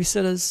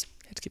 babysitters.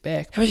 Had to get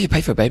back. How much do you pay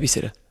for a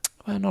babysitter?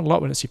 Well, not a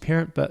lot when it's your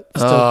parent, but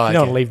still, you don't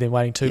want to leave them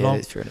waiting too long.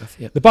 That's fair enough.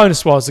 Yep. The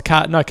bonus was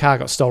no car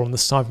got stolen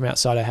this time from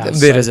outside our house.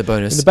 That is a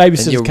bonus. When the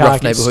babysitter's car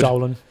gets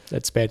stolen,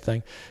 that's a bad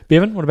thing.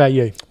 Bevan, what about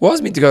you? Well, I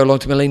was meant to go along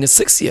to Melina's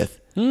 60th.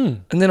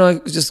 And then I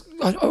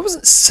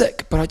wasn't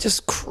sick, but I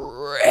just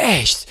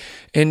crashed.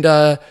 And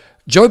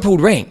Joe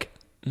pulled rank.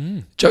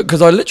 Joe,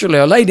 because I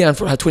lay down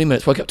for 20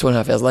 minutes, woke up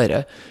 2.5 hours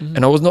later,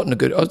 and I wasn't in a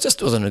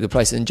good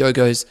place. And Joe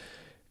goes,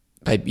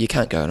 babe, you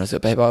can't go. And I said,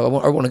 babe, I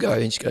want to go.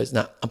 And she goes,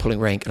 nah, I'm pulling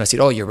rank. And I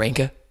said, oh, you're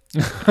ranker.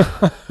 Nice.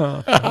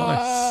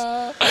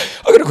 I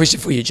got a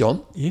question for you,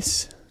 John.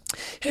 Yes.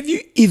 Have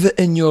you ever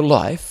in your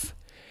life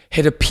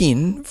had a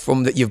pen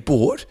that you've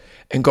bought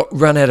and got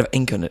run out of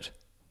ink on it?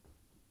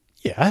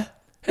 Yeah.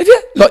 Have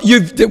you? Like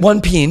you've did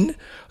one pen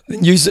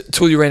and used it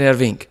till you ran out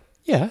of ink?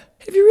 Yeah.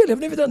 Have you really? I've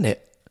never done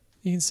that.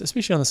 You can,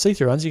 especially on the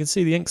see-through ones, you can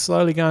see the ink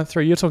slowly going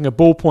through. You're talking a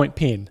ballpoint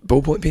pen.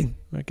 Ballpoint pen.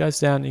 When it goes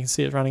down, you can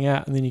see it running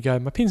out, and then you go,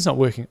 my pen's not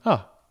working.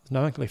 Oh, there's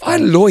no ink left. I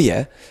had a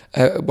lawyer,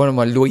 one of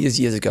my lawyers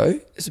years ago,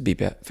 this would be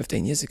about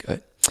 15 years ago,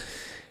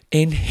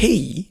 and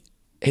he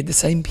had the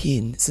same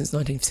pen since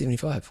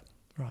 1975.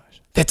 Right.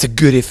 That's a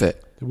good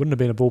effort. There wouldn't have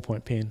been a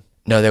ballpoint pen.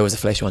 No, there was a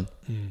flash one.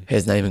 Had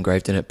his name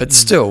engraved in it. But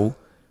still,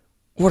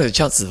 what are the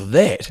chances of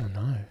that? I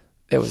know.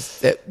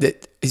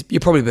 You're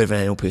probably a bit of an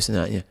animal person,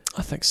 aren't you?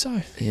 I think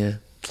so. Yeah.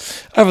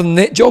 Other than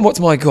that, John, what's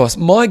my goss?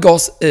 My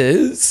goss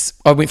is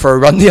I went for a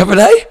run the other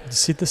day. You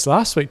said this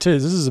last week too.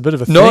 This is a bit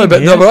of a no, theme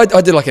but here.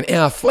 I did like an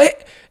hour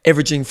flat,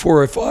 averaging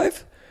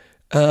 4:05.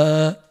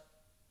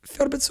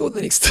 Felt a bit sore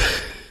the next.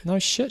 No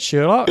shit,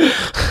 Sherlock.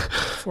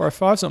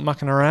 4:05's not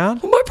mucking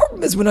around. Well, my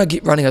problem is when I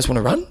get running, I just want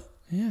to run.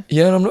 Yeah.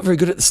 Yeah, and I'm not very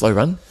good at the slow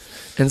run.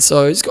 And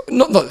so it's got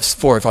not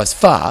 4:05 is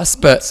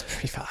fast, but it's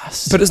pretty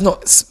fast. But it's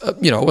not,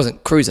 I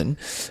wasn't cruising.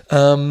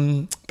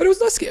 But it was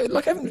nice to get,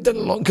 I haven't done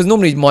it long, because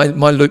normally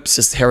my loops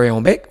just carry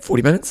on back,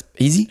 40 minutes,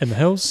 easy. In the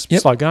hills,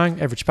 slow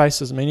going, average pace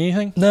doesn't mean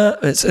anything. No,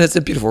 it's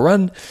a beautiful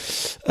run.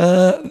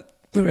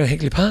 We went around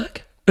Hickley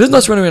Park. It is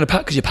nice running around a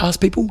park because you pass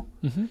people.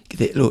 Mm-hmm. Get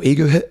that little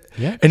ego hit.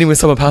 Yeah. And then when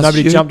someone passes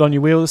Nobody you... jumped on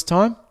your wheel this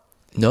time?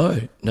 No,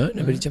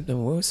 nobody jumped on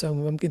my wheel, so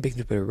I'm getting back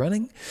into a bit of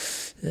running.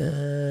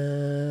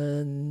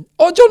 John,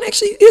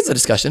 actually, here's a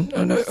discussion.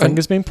 I know,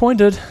 Fingers being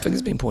pointed.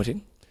 Fingers being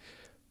pointing.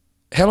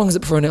 How long is it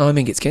before an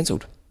Ironman gets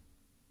cancelled?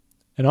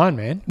 An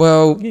Ironman?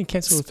 Well... Getting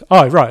cancelled.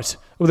 Oh, right.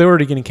 Well, they're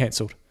already getting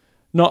cancelled.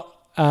 Not...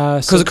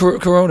 Because of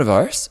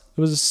coronavirus?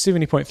 There was a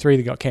 70.3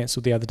 that got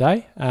cancelled the other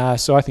day.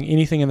 So I think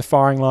anything in the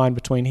firing line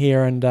between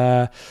here and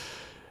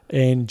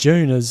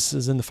June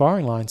is in the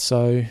firing line.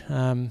 So...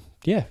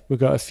 yeah, we've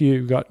got a few.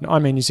 We've got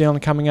Ironman New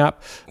Zealand coming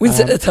up. When's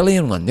the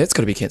Italian one? That's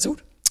got to be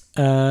cancelled.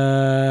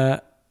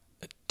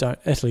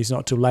 Italy's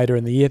not till later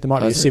in the year. There might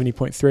be a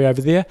 70.3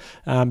 over there.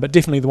 But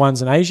definitely the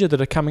ones in Asia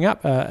that are coming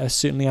up are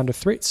certainly under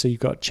threat. So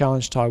you've got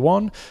Challenge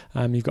Taiwan.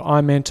 You've got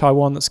Ironman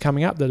Taiwan that's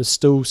coming up that is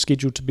still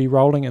scheduled to be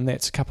rolling, and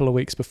that's a couple of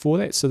weeks before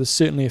that. So there's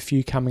certainly a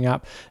few coming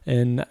up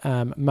in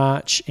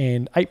March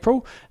and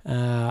April.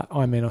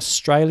 Ironman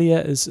Australia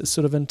is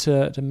sort of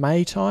into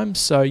May time.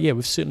 So yeah,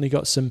 we've certainly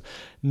got some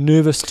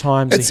nervous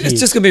times ahead. It's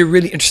just going to be a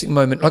really interesting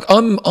moment. Like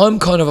I'm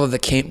kind of the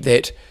camp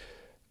that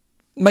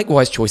make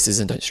wise choices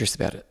and don't stress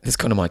about it. That's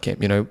kind of my camp,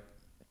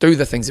 do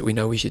the things that we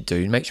know we should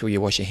do. Make sure you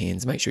wash your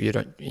hands. Make sure you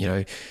don't,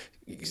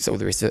 all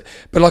the rest of it.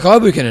 But like I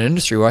work in an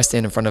industry where I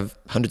stand in front of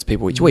hundreds of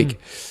people each week.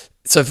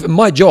 So for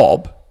my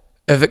job,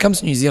 if it comes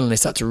to New Zealand, they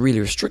start to really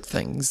restrict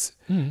things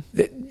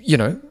that,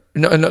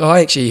 and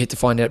I actually had to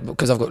find out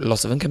because I've got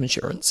loss of income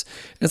insurance.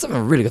 And it's something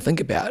I really got to think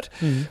about.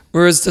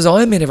 Whereas does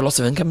Ironman have a loss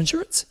of income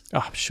insurance?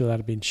 Oh, I'm sure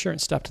that'll be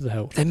insurance stuff to the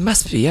hilt. They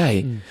must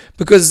be,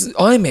 because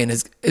Ironman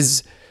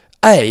is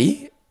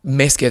A,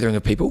 mass gathering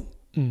of people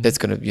that's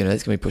going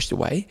to be pushed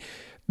away.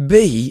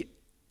 B,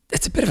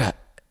 it's a bit of a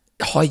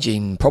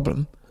hygiene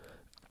problem.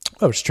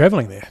 Oh, it's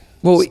travelling there.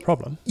 Well, it's a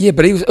problem. Yeah,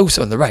 but he was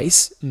also in the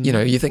race.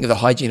 You think of the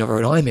hygiene of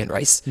an Ironman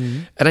race.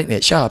 It ain't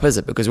that sharp, is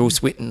it? Because we're all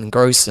sweating and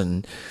gross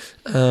and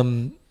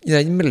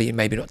admittedly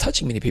maybe not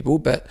touching many people,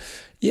 but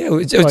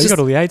you've got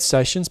all the aid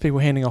stations, people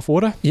handing off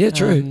water. Yeah,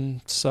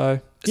 true.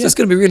 So it's just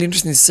going to be really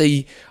interesting to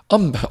see.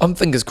 I'm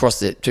fingers crossed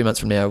that 2 months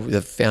from now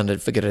they've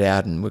figured it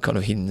out, and we're kind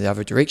of heading the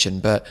other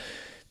direction. But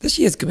this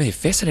year's going to be a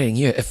fascinating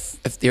year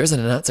if there isn't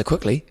an answer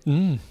quickly.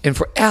 And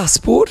for our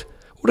sport,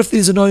 what if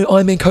there's no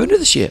Ironman Kona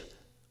this year?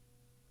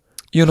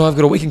 You and I have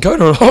got a week in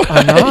Kona on holiday.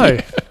 I know.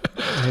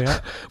 Yeah.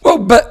 Well,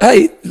 but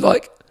hey,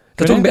 like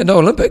they're talking about no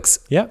Olympics.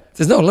 Yeah. If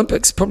there's no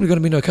Olympics, probably going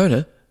to be no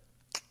Kona.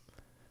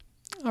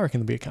 I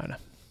reckon there'll be a Kona.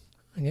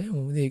 Okay,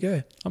 well, there you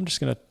go. I'm just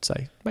going to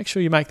say, make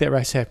sure you make that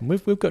race happen.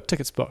 We've got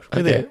tickets booked.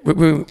 We're there.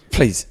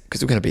 Please,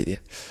 because we're going to be there.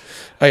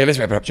 Okay, let's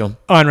wrap it up, John.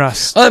 Iron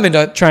Russ. I'm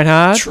Indo. Train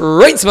hard.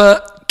 Train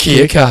smart.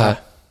 Kia kaha.